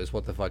 Who knows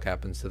what the fuck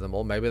happens to them?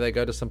 Or maybe they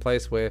go to some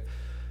place where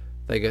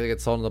they get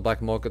sold on the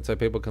black market so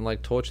people can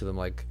like torture them.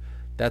 Like,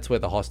 that's where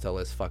the Hostel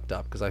is fucked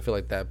up, because I feel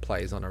like that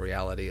plays on a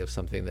reality of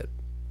something that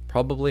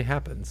probably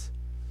happens.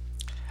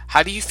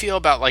 How do you feel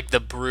about like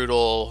the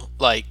brutal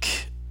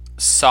like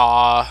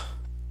Saw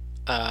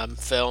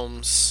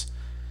films?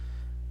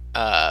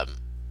 I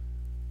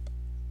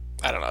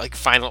don't know, like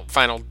Final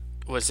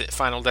was it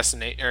Final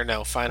Destination or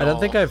no Final? I don't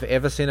think I've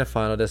ever seen a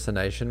Final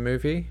Destination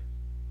movie.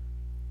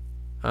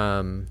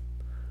 I've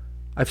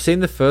seen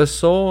the first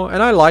Saw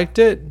and I liked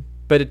it,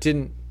 but it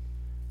didn't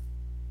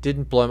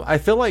blow me. I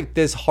feel like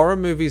there's horror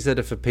movies that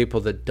are for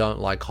people that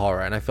don't like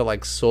horror, and I feel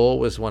like Saw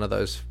was one of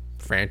those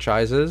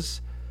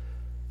franchises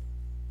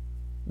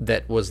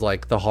that was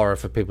like the horror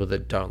for people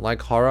that don't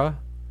like horror,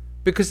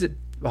 because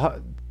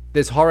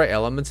there's horror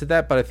elements to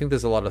that, but I think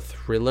there's a lot of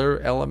thriller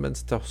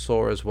elements to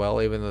Saw as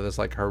well. Even though there's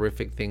like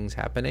horrific things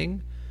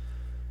happening,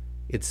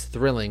 it's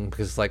thrilling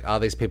because like, are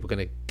these people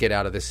going to get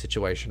out of this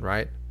situation,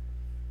 right?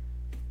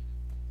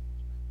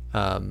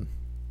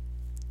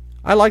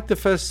 I liked the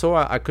first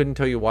Saw. I couldn't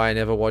tell you why I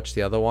never watched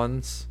the other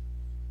ones,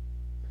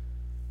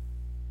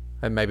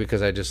 and maybe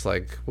because I just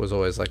like was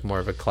always like more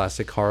of a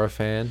classic horror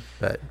fan,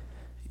 but.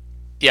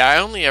 Yeah, I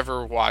only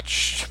ever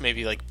watched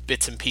maybe like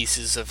bits and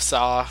pieces of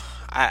Saw.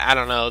 I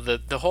don't know,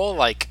 the whole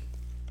like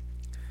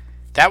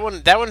that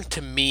one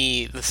to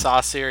me, the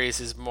Saw series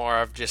is more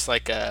of just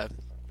like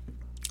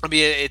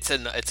it's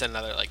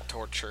another like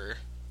torture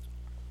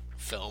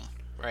film,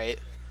 right?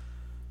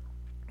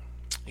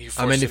 You're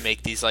forced to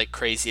make these like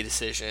crazy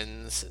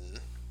decisions,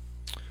 and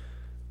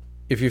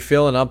if you're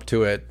feeling up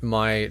to it,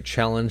 my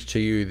challenge to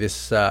you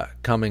this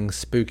coming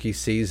spooky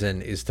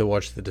season is to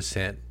watch The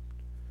Descent.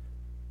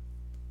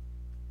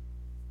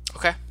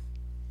 okay.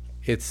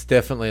 It's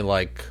definitely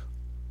like...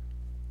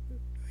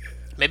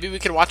 Maybe we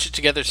can watch it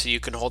together so you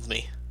can hold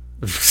me.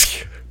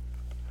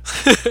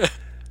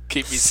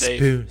 Keep me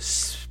safe.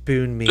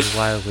 Spoon me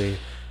while we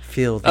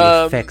feel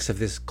the effects of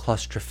this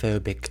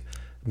claustrophobic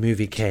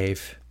movie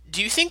cave.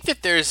 Do you think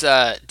that there's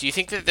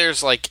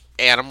like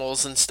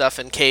animals and stuff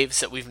in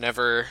caves that we've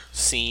never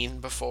seen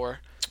before?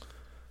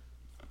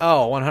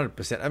 Oh,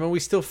 100%. I mean, we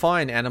still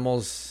find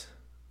animals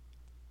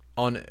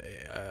on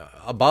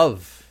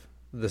above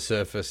the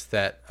surface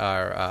that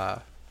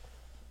are,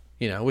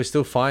 we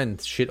still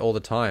find shit all the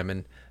time,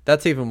 and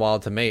that's even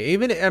wild to me.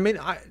 Even, I mean,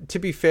 to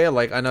be fair,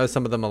 like, I know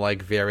some of them are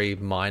like very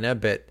minor,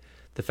 but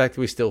the fact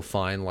that we still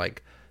find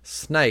like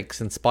snakes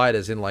and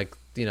spiders in like,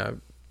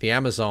 the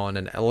Amazon,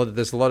 and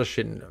there's a lot of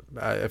shit in,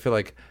 I feel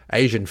like,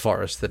 Asian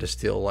forests that are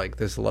still like,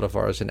 there's a lot of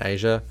forests in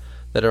Asia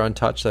that are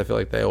untouched. I feel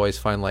like they always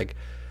find like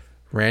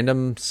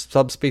random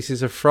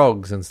subspecies of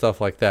frogs and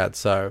stuff like that.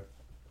 So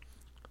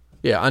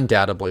yeah,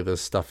 undoubtedly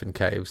there's stuff in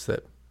caves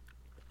that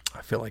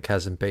I feel like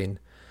hasn't been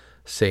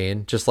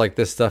seen, just like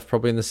there's stuff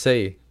probably in the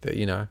sea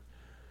that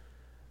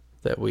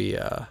that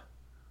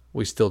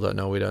we still don't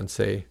know, we don't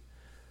see.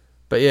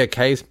 But yeah,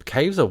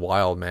 caves are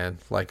wild, man.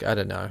 Like, I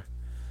don't know.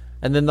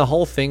 And then the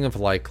whole thing of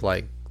like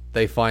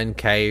they find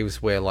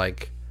caves where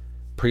like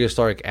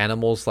prehistoric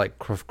animals like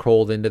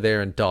crawled into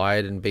there and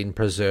died and been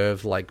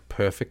preserved like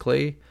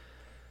perfectly.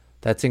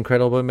 That's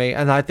incredible to me.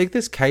 And I think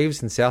there's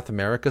caves in South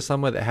America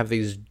somewhere that have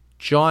these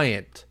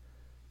giant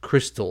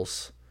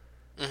crystals,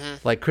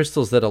 like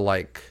crystals that are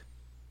like,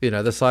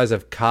 the size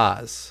of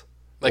cars.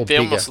 Like they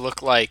almost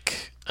look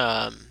like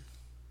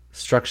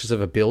structures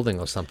of a building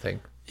or something.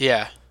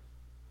 Yeah.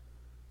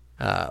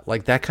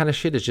 Like that kind of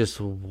shit is just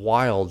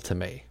wild to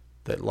me.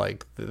 That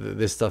like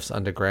this stuff's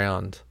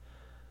underground.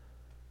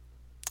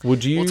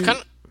 Would you? Well,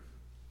 it's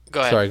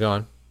go ahead. Sorry, go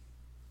on.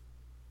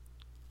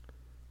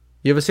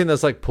 You ever seen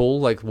those like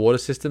pool, like water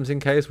systems in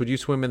caves? Would you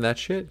swim in that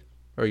shit,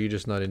 or are you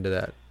just not into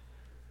that?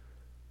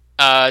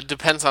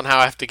 Depends on how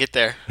I have to get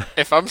there.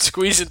 If I'm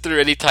squeezing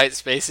through any tight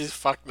spaces,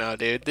 fuck no,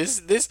 dude.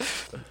 This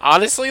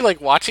honestly, like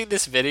watching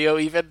this video,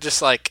 even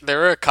just like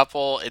there are a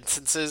couple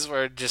instances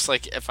where just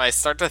like if I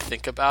start to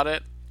think about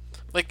it,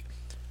 like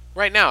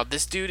right now,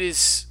 this dude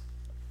is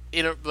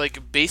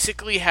like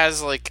basically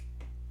has like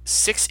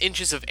 6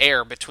 inches of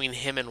air between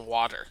him and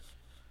water,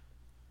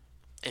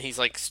 and he's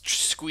like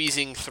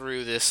squeezing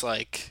through this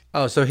like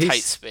so he's,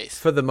 tight space.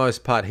 For the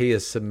most part, he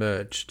is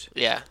submerged.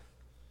 Yeah.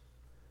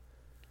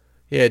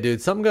 Yeah,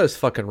 dude, something goes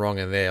fucking wrong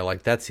in there.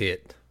 Like, that's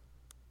it.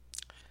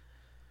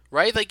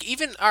 Right? Like,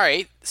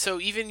 alright,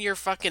 so even your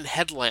fucking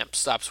headlamp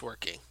stops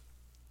working.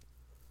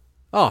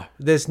 Oh,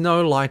 there's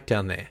no light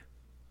down there.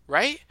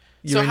 Right?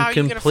 You're so how in are you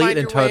going to find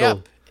your way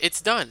up?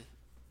 It's done.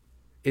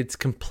 It's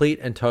complete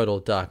and total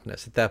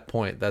darkness. At that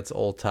point, that's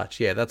all touch.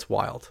 Yeah, that's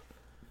wild.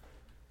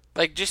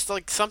 Like, just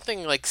like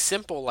something like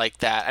simple like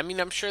that. I mean,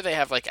 I'm sure they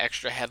have like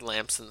extra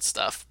headlamps and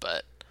stuff,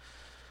 but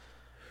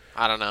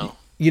I don't know.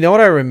 You know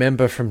what I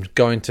remember from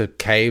going to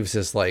caves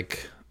is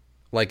like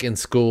in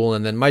school,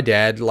 and then my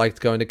dad liked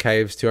going to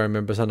caves too. I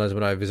remember sometimes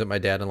when I visit my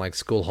dad on like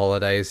school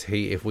holidays,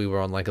 if we were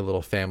on like a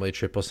little family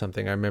trip or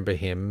something, I remember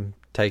him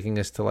taking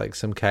us to like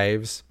some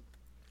caves.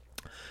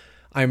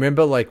 I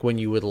remember like when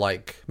you would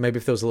like, maybe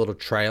if there was a little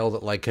trail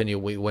that like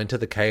we went to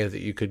the cave that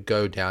you could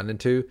go down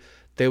into,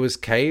 there was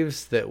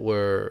caves that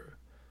were,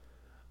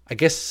 I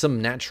guess,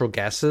 some natural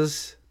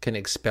gases can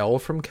expel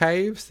from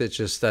caves. It's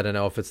just, I don't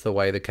know if it's the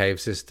way the cave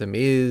system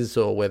is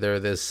or whether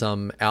there's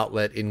some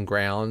outlet in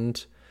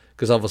ground,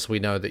 because obviously we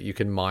know that you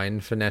can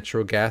mine for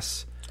natural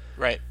gas.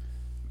 Right.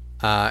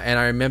 And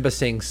I remember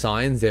seeing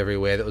signs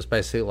everywhere that was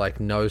basically like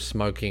no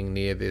smoking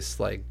near this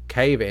like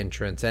cave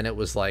entrance, and it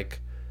was like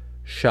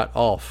shut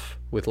off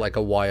with like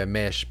a wire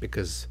mesh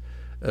because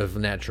of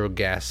natural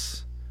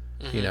gas,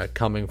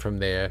 coming from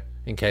there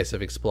in case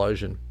of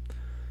explosion.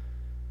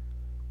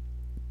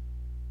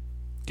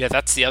 Yeah,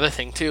 that's the other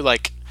thing too.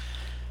 Like,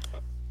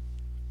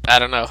 I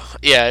don't know.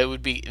 Yeah, it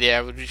would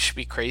just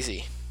be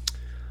crazy.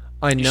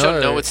 I know. You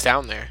don't know what's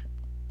down there.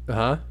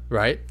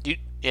 Right. You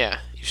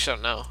just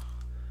don't know.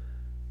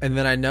 And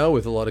then I know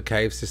with a lot of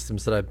cave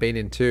systems that I've been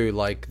into,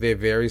 like they're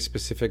very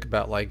specific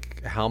about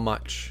like how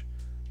much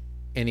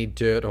any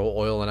dirt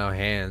or oil in our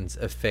hands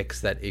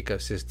affects that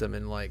ecosystem,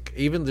 and like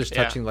even just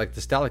touching like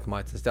the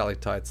stalagmites and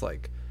stalactites,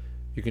 like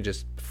you can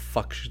just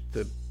fuck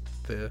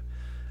the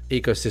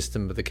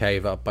ecosystem of the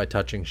cave up by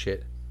touching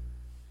shit.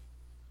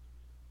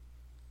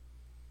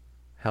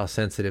 How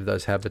sensitive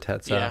those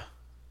habitats are.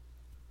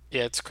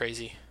 Yeah, it's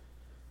crazy.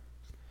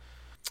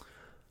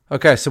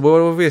 Okay, so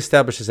what have we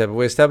established this episode?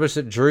 We established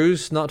that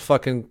Drew's not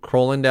fucking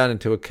crawling down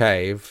into a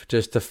cave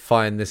just to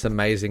find this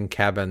amazing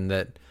cabin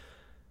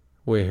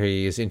where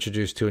he is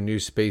introduced to a new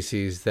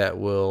species that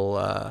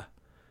will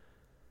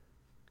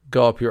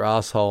go up your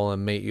asshole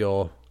and meet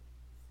your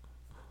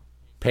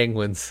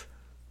penguins.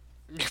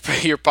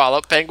 Your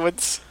polyp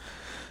penguins?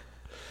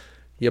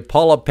 Your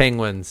polyp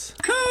penguins.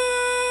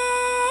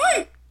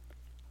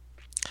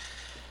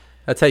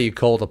 That's how you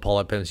call the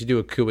polyp penguins. You do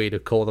a cooey to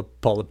call the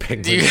polyp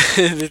penguins.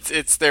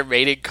 It's their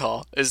mating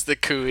call, is the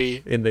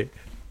cooey.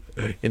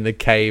 In the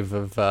cave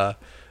of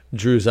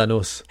Drew's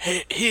anus.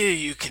 Here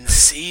you can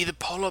see the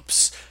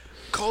polyps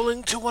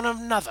calling to one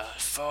another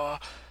for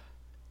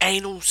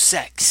anal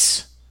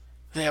sex.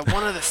 They're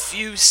one of the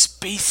few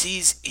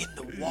species in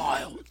the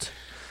wild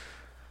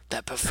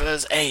that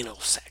prefers anal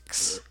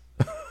sex.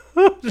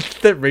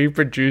 That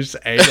reproduce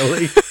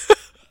anally.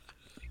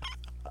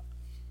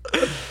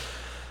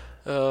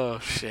 Oh,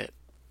 shit.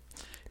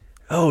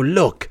 Oh,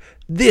 look.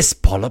 This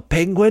polyp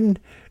penguin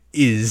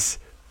is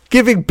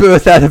giving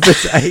birth out of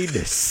its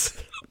anus.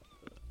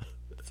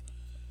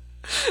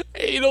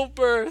 Anal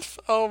birth.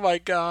 Oh my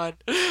god.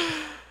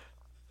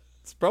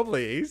 It's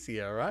probably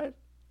easier, right?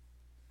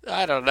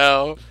 I don't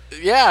know.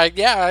 Yeah.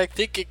 I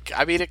think it.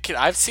 I mean, it can.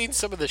 I've seen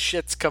some of the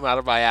shits come out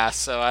of my ass,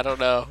 so I don't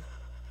know.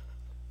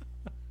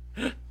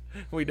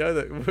 We know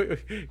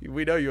that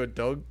we know your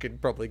dog can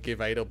probably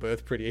give anal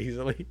birth pretty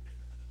easily.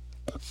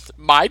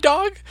 My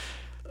dog?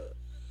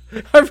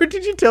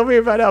 Did you tell me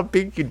about how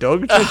big your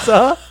dog shits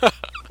are?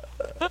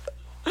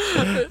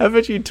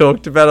 Haven't you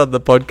talked about on the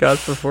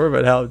podcast before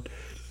about how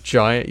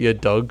giant your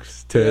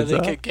dog's turds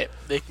are? They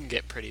can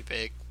get pretty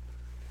big.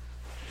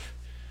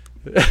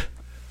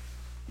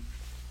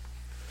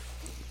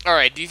 All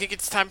right. Do you think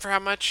it's time for how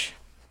much?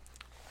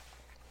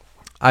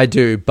 I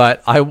do,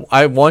 but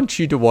I want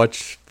you to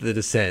watch The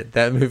Descent.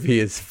 That movie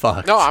is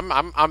fucked. No,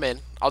 I'm in.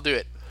 I'll do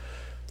it.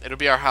 It'll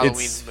be our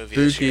Halloween movie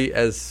this year. Spooky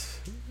as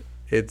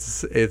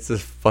it's a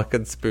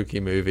fucking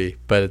spooky movie,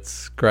 but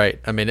it's great.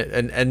 I mean,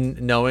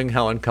 and knowing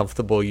how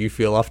uncomfortable you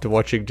feel after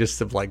watching just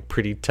some like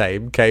pretty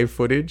tame cave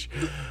footage,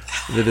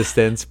 The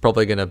Descent's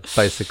probably gonna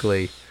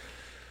basically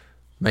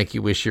make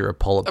you wish you're a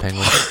polyp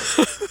penguin.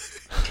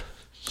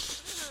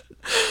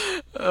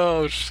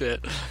 Oh shit!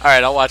 All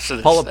right, I'll watch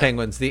the Polyp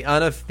penguins, the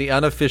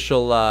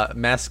unofficial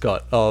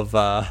mascot of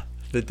the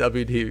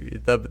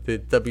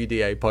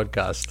WDA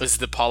podcast. Is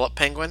the polyp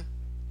penguin?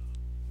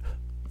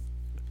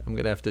 I'm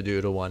gonna have to do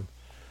it a one.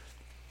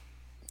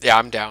 Yeah,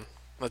 I'm down.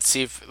 Let's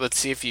see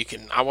if you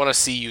can. I want to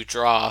see you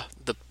draw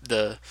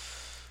the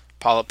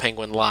polyp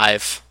penguin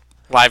live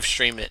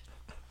stream it.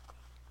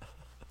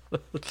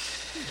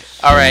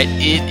 All right,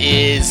 it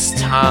is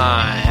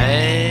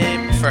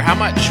time for How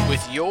Much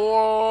with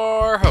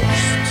your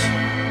host,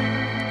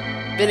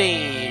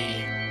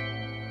 Vinny.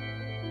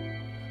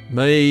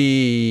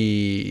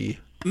 Me.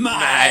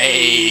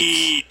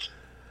 Mate.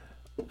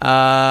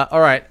 All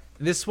right.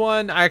 This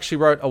one I actually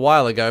wrote a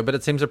while ago, but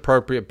it seems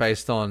appropriate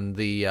based on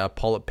the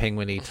polyp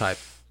penguin-y type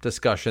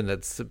discussion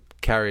that's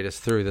carried us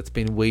through, that's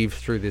been weaved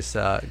through this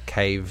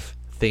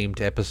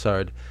cave-themed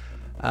episode.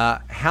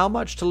 How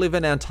much to live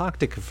in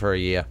Antarctica for a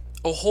year?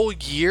 A whole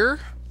year?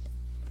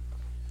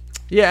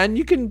 Yeah, and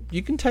you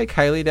can take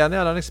Haley down there.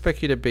 I don't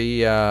expect you to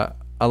be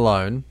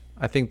alone.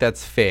 I think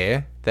that's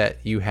fair that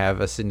you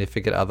have a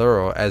significant other,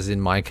 or as in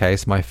my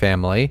case, my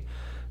family.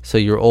 So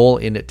you're all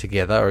in it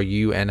together, or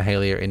you and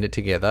Haley are in it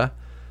together.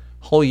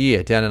 Whole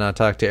year down in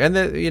Antarctica, and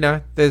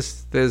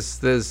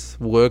there's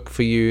work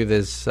for you.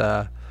 There's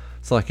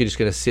it's like you're just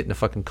gonna sit in a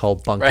fucking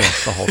cold bunker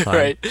the whole time.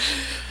 Right.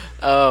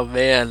 Oh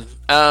man.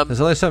 There's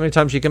only so many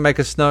times you can make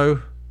a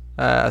snowman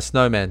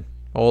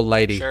or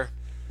lady. Sure.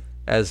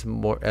 I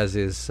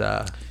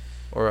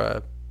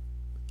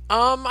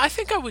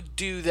think I would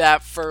do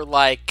that for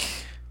like.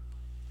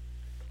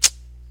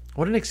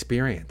 What an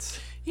experience.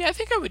 Yeah, I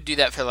think I would do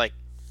that for like.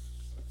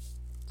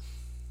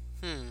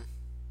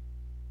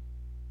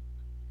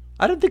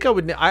 I don't think I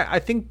would. I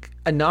think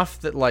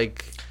enough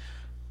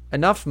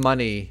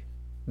money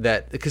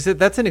that, because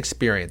that's an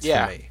experience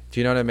for me. Do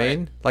you know what I mean?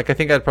 Right. Like, I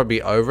think I'd probably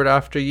be over it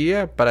after a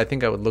year, but I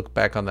think I would look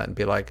back on that and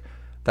be like,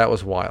 that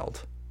was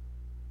wild.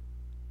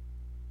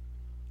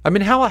 I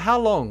mean, how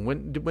long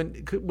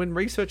when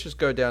researchers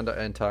go down to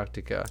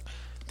Antarctica?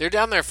 They're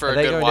down there for a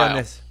good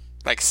while.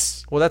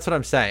 Well, that's what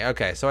I'm saying.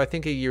 Okay, so I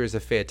think a year is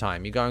a fair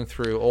time. You're going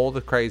through all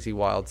the crazy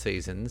wild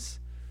seasons.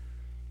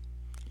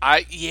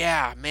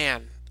 Yeah,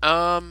 man.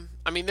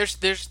 I mean, there's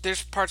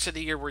parts of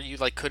the year where you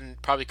like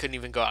couldn't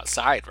even go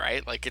outside,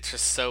 right? Like, it's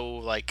just so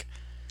like.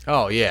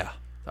 Oh yeah,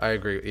 I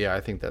agree. Yeah,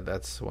 I think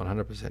that's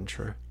 100%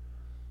 true.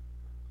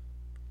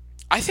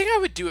 I think I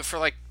would do it for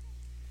like.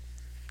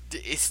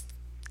 Is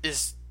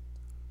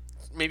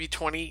maybe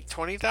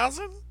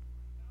 20,000?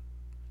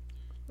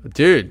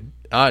 Dude,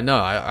 no,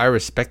 I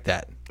respect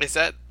that. Is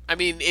that? I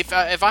mean, if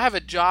I have a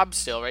job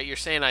still, right? You're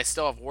saying I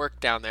still have work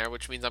down there,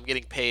 which means I'm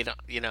getting paid,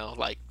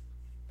 like,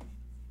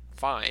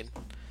 fine.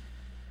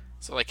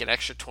 So like an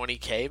extra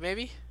 20K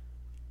maybe?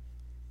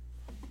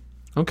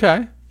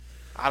 Okay.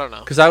 I don't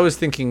know. Because I was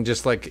thinking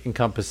just like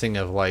encompassing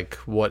of like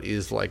what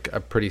is like a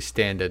pretty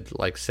standard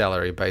like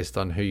salary based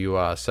on who you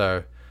are.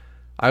 So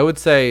I would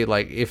say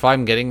like if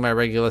I'm getting my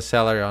regular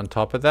salary on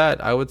top of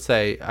that, I would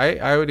say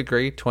I would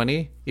agree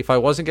 20. If I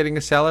wasn't getting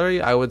a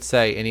salary, I would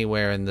say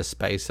anywhere in the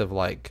space of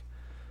like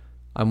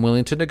I'm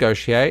willing to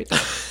negotiate.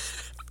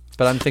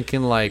 But I'm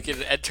thinking like you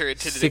can enter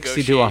into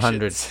 60 to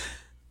 100.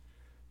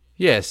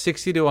 Yeah,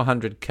 60 to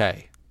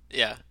 100K.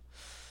 Yeah.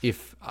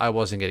 If I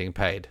wasn't getting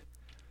paid.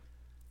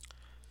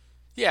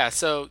 Yeah,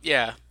 so,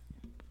 yeah.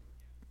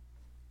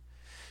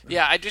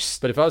 Yeah,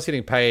 But if I was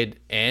getting paid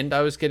and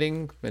I was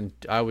getting, then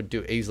I would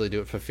easily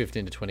do it for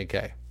 15 to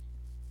 20K.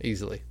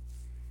 Easily.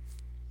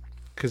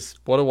 Because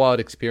what a wild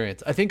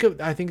experience. I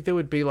think there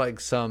would be like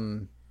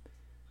some...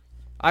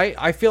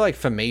 I feel like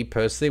for me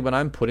personally, when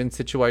I'm put in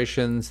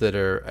situations that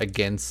are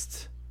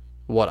against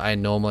what I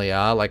normally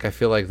are, like I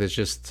feel like there's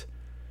just...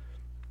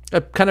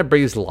 It kind of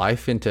breathes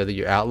life into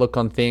your outlook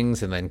on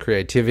things, and then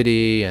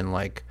creativity, and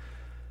like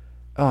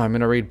oh, I'm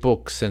gonna read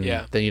books, and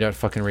Yeah. then you don't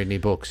fucking read any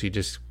books. You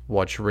just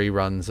watch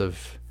reruns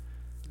of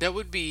That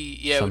would be,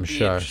 yeah, it some would be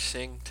show.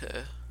 interesting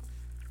to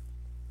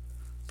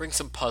bring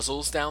some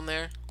puzzles down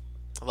there.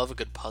 I love a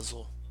good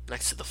puzzle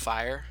next to the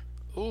fire.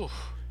 Ooh.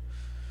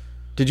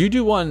 Did you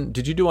do one?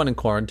 Did you do one in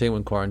quarantine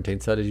when quarantine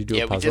started? Did you do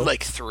Yeah, a we puzzle? did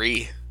like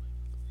 3.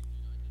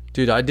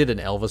 Dude, I did an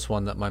Elvis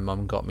one that my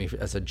mum got me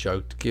as a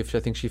joke gift.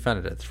 I think she found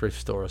it at a thrift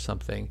store or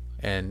something,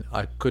 and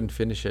I couldn't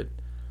finish it.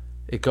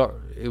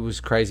 It was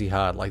crazy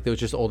hard. Like there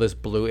was just all this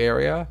blue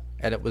area,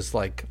 and it was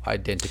like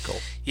identical.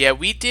 Yeah,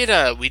 we did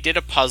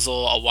a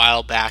puzzle a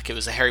while back. It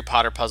was a Harry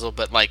Potter puzzle,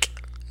 but like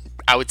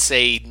I would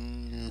say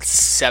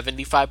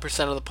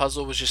 75% of the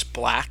puzzle was just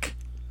black.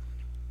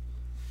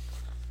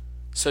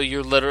 So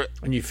you're literally,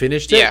 And you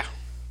finished it? yeah.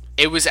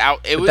 It was out.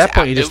 It was that point,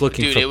 out, you're just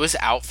looking dude. for- It was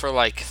out for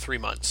like 3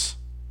 months.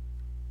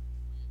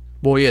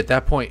 Well, yeah. At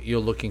that point, you're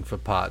looking for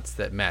parts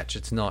that match.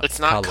 It's not. It's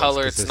not colours,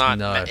 color. 'cause It's there's not.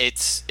 no-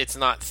 It's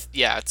not.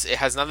 Yeah. It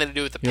has nothing to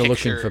do with the You're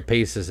picture. looking for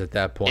pieces at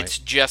that point. It's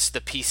just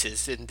the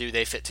pieces and do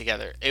they fit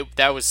together.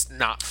 That was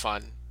not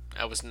fun.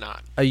 That was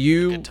not. Are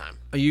you? good time.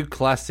 Are you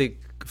classic?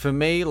 For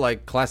me,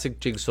 like classic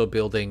jigsaw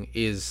building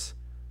is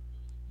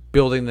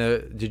building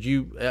the. Did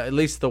you? At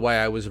least the way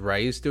I was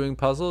raised doing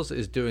puzzles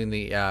is doing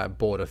the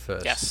border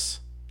first. Yes,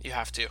 you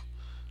have to.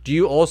 Do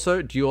you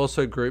also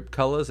group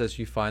colors as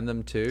you find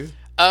them too?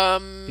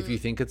 If you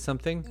think it's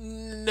something.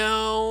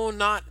 No,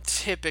 not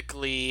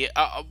typically.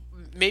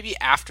 Maybe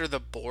after the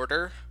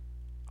border,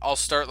 I'll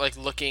start like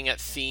looking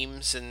at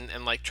themes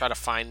and like try to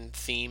find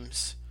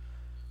themes.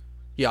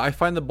 Yeah, I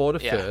find the border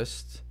Yeah.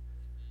 first,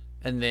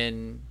 and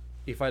then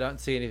if I don't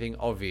see anything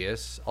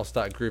obvious, I'll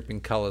start grouping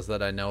colors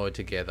that I know are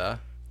together,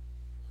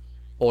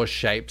 or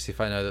shapes if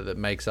I know that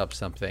makes up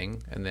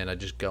something, and then I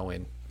just go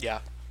in. Yeah.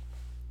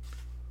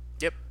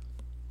 Yep.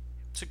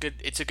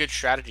 It's a good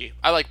strategy.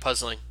 I like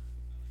puzzling.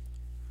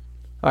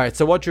 All right,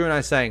 so what Drew and I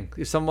are saying,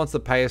 if someone wants to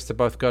pay us to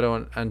both go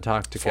to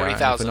Antarctica, and if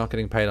 40,000. we're not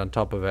getting paid on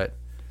top of it,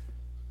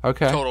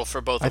 okay. Total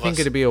for both I of think us.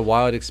 it'd be a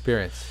wild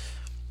experience.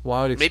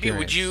 Wild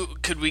experience. Maybe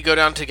could we go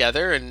down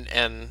together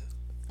and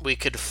we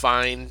could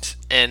find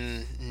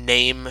and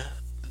name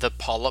the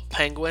polyp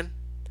penguin?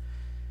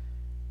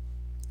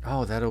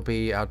 Oh, that'll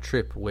be our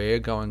trip. We're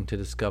going to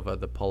discover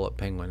the polyp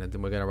penguin, and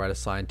then we're going to write a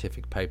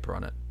scientific paper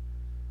on it,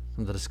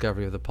 on the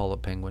discovery of the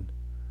polyp penguin.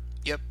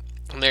 Yep.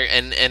 And there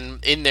and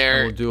in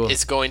there we'll do a-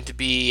 is going to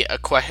be a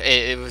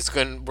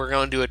question. We're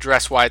going to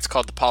address why it's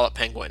called the polyp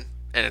penguin,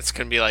 and it's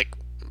going to be like,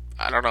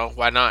 I don't know,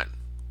 why not?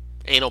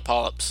 Anal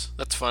polyps.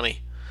 That's funny.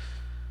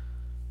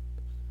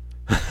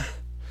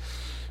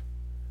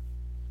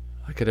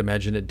 I could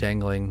imagine it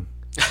dangling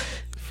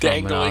from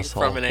Dangling an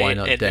asshole. from Why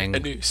not a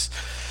noose.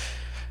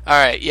 All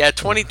right, yeah,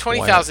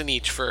 20,000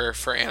 each for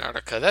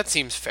Antarctica. That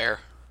seems fair.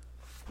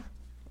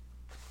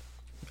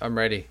 I'm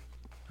ready.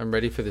 I'm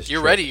ready for this.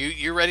 You're trip. ready.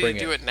 You're ready Bring to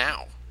do it. it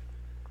now.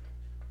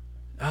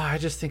 Oh, I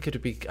just think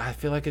it'd be. I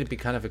feel like it'd be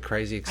kind of a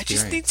crazy I experience.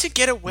 just need to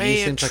get away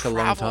Year and seems like a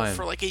long travel time.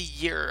 for like a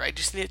year. I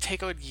just need to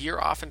take a year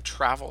off and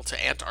travel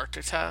to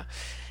Antarctica,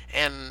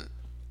 and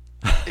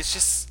it's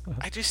just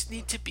I just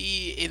need to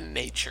be in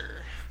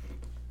nature.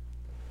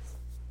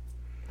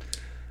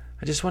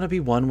 I just want to be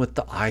one with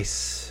the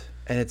ice,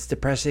 and it's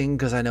depressing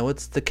because I know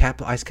it's the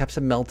ice caps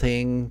are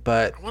melting,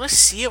 but I want to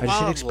see it I just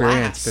while need it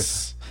experience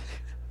lasts.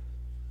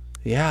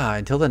 yeah,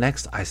 until the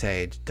next ice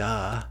age.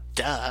 Duh.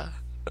 Duh.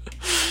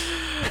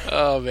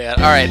 Oh man!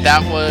 All right,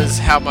 that was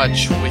How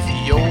Much with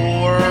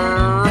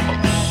your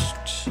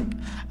host,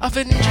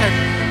 Avenged.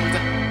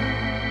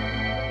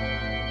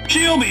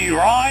 She'll be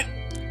right.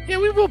 Yeah,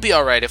 we will be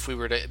all right if we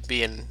were to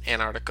be in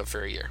Antarctica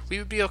for a year. We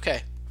would be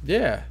okay.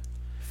 Yeah.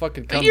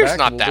 Fucking come year's back.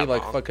 not and that we'll be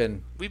like long.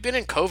 fucking. We've been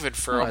in COVID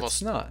for No,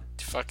 almost it's not.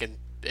 fucking.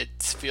 It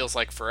feels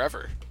like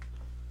forever.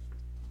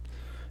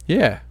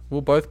 Yeah,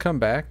 we'll both come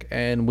back,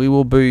 and we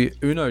will be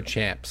Uno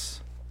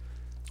champs.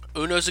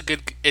 Uno's a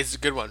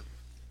good one.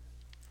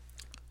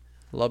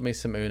 Love me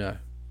some Uno.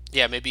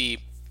 Yeah, maybe.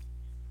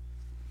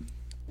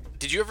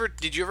 Did you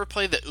ever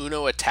play the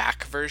Uno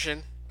Attack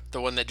version? The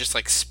one that just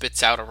like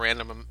spits out a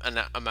random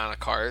amount of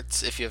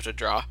cards if you have to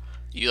draw.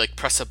 You like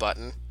press a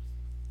button.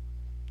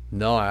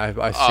 No, I've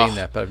Oh. seen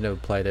that, but I've never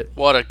played it.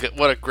 What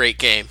a great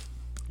game.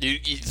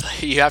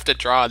 You have to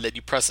draw and then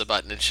you press a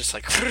button. It's just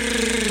like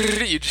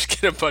you just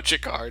get a bunch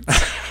of cards.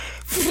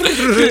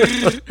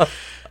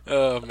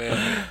 Oh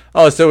man.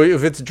 Oh, so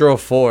if it's draw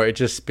 4, it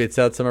just spits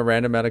out some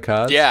random amount of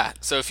cards? Yeah.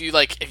 So if you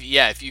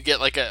if you get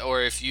like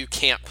or if you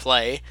can't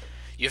play,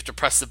 you have to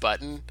press the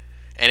button,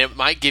 and it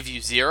might give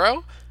you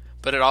 0,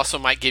 but it also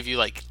might give you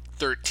like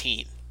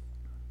 13.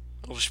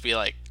 It'll just be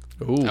like,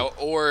 Ooh.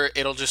 or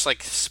it'll just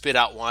like spit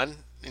out 1,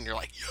 and you're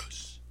like,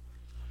 yes.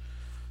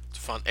 It's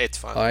fun. It's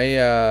fun.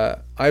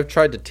 I've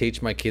tried to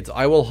teach my kids.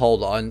 I will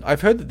hold on.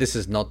 I've heard that this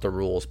is not the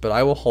rules, but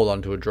I will hold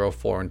on to a draw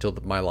 4 until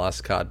my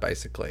last card,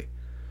 basically.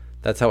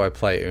 That's how I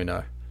play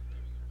Uno.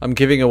 I'm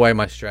giving away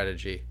my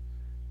strategy,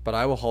 but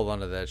I will hold on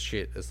to that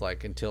shit as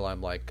like until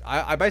I'm like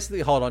I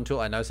basically hold on to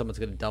it. I know someone's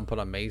gonna dump it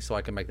on me, so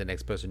I can make the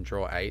next person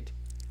draw 8.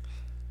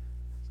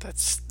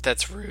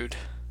 That's rude.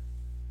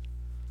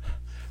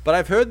 But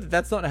I've heard that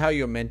that's not how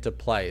you're meant to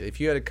play. If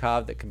you had a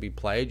card that can be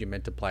played, you're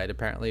meant to play it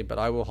apparently. But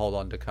I will hold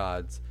on to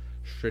cards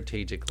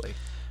strategically.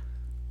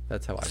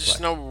 That's how I play.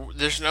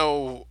 There's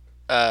no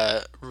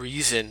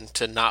reason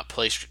to not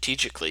play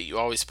strategically. You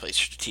always play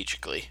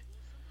strategically.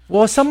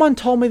 Well, someone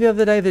told me the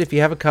other day that if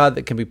you have a card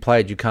that can be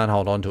played, you can't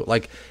hold on to it.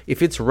 Like,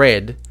 if it's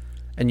red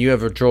and you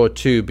have a draw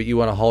 2, but you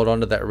want to hold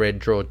on to that red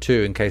draw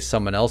 2 in case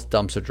someone else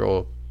dumps a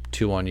draw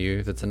 2 on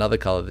you, that's another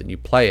color, then you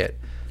play it,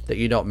 that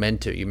you're not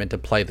meant to. You're meant to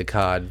play the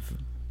card.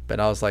 But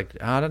I was like,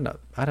 I don't know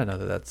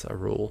that that's a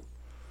rule.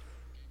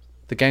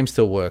 The game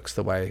still works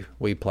the way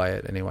we play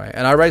it anyway.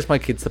 And I raised my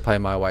kids to play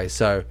my way.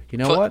 So, you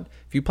know what?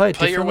 If you play it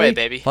differently, your way,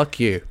 baby. Fuck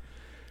you.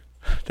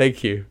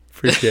 Thank you.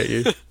 Appreciate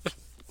you.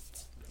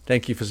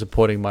 Thank you for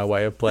supporting my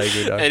way of playing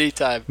Uno.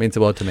 Anytime. Means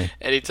the world to me.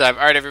 Anytime.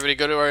 All right, everybody,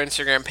 go to our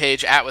Instagram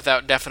page,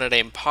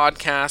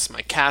 @WithoutDefiniteAim_podcast.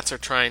 My cats are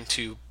trying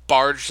to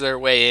barge their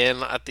way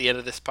in at the end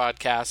of this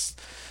podcast.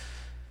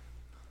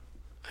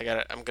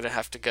 I'm going to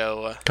have to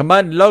go. Come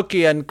on,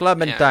 Loki and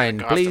Clementine.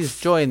 Please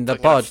join the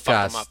podcast.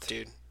 Fuck them up,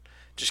 dude.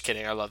 Just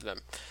kidding. I love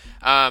them.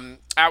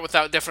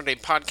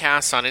 @WithoutDefiniteAim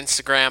podcast on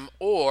Instagram,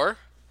 or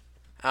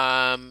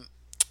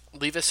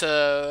leave us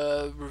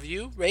a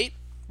review, rate,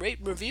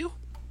 review,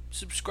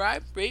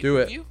 subscribe, rate,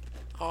 review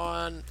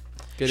on.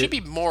 It should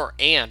be more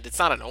and. It's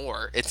not an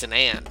or. It's an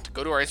and.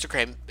 Go to our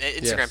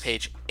Instagram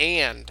page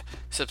and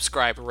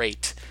subscribe,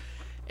 rate,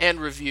 and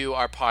review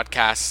our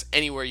podcasts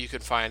anywhere you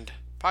can find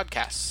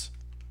podcasts.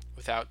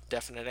 Without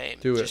Definite Aim.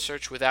 Just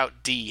search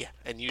Without D,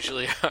 and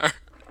usually our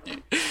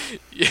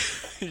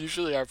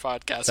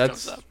podcast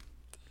comes up.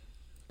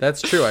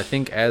 That's true. I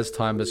think as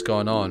time has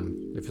gone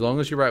on, as long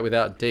as you write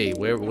Without D,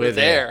 we're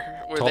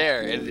there. We're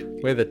there.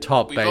 And we're the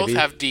top, we baby. We both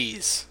have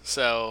D's,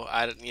 so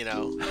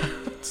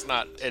it's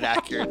not an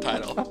accurate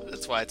title.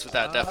 That's why it's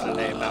Without Definite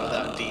Aim, not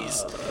without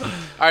D's. All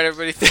right,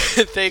 everybody.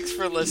 Thanks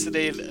for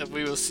listening.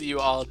 We will see you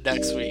all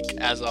next week,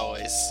 as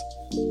always.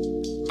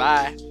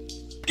 Bye.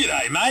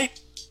 G'day, mate.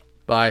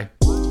 Bye.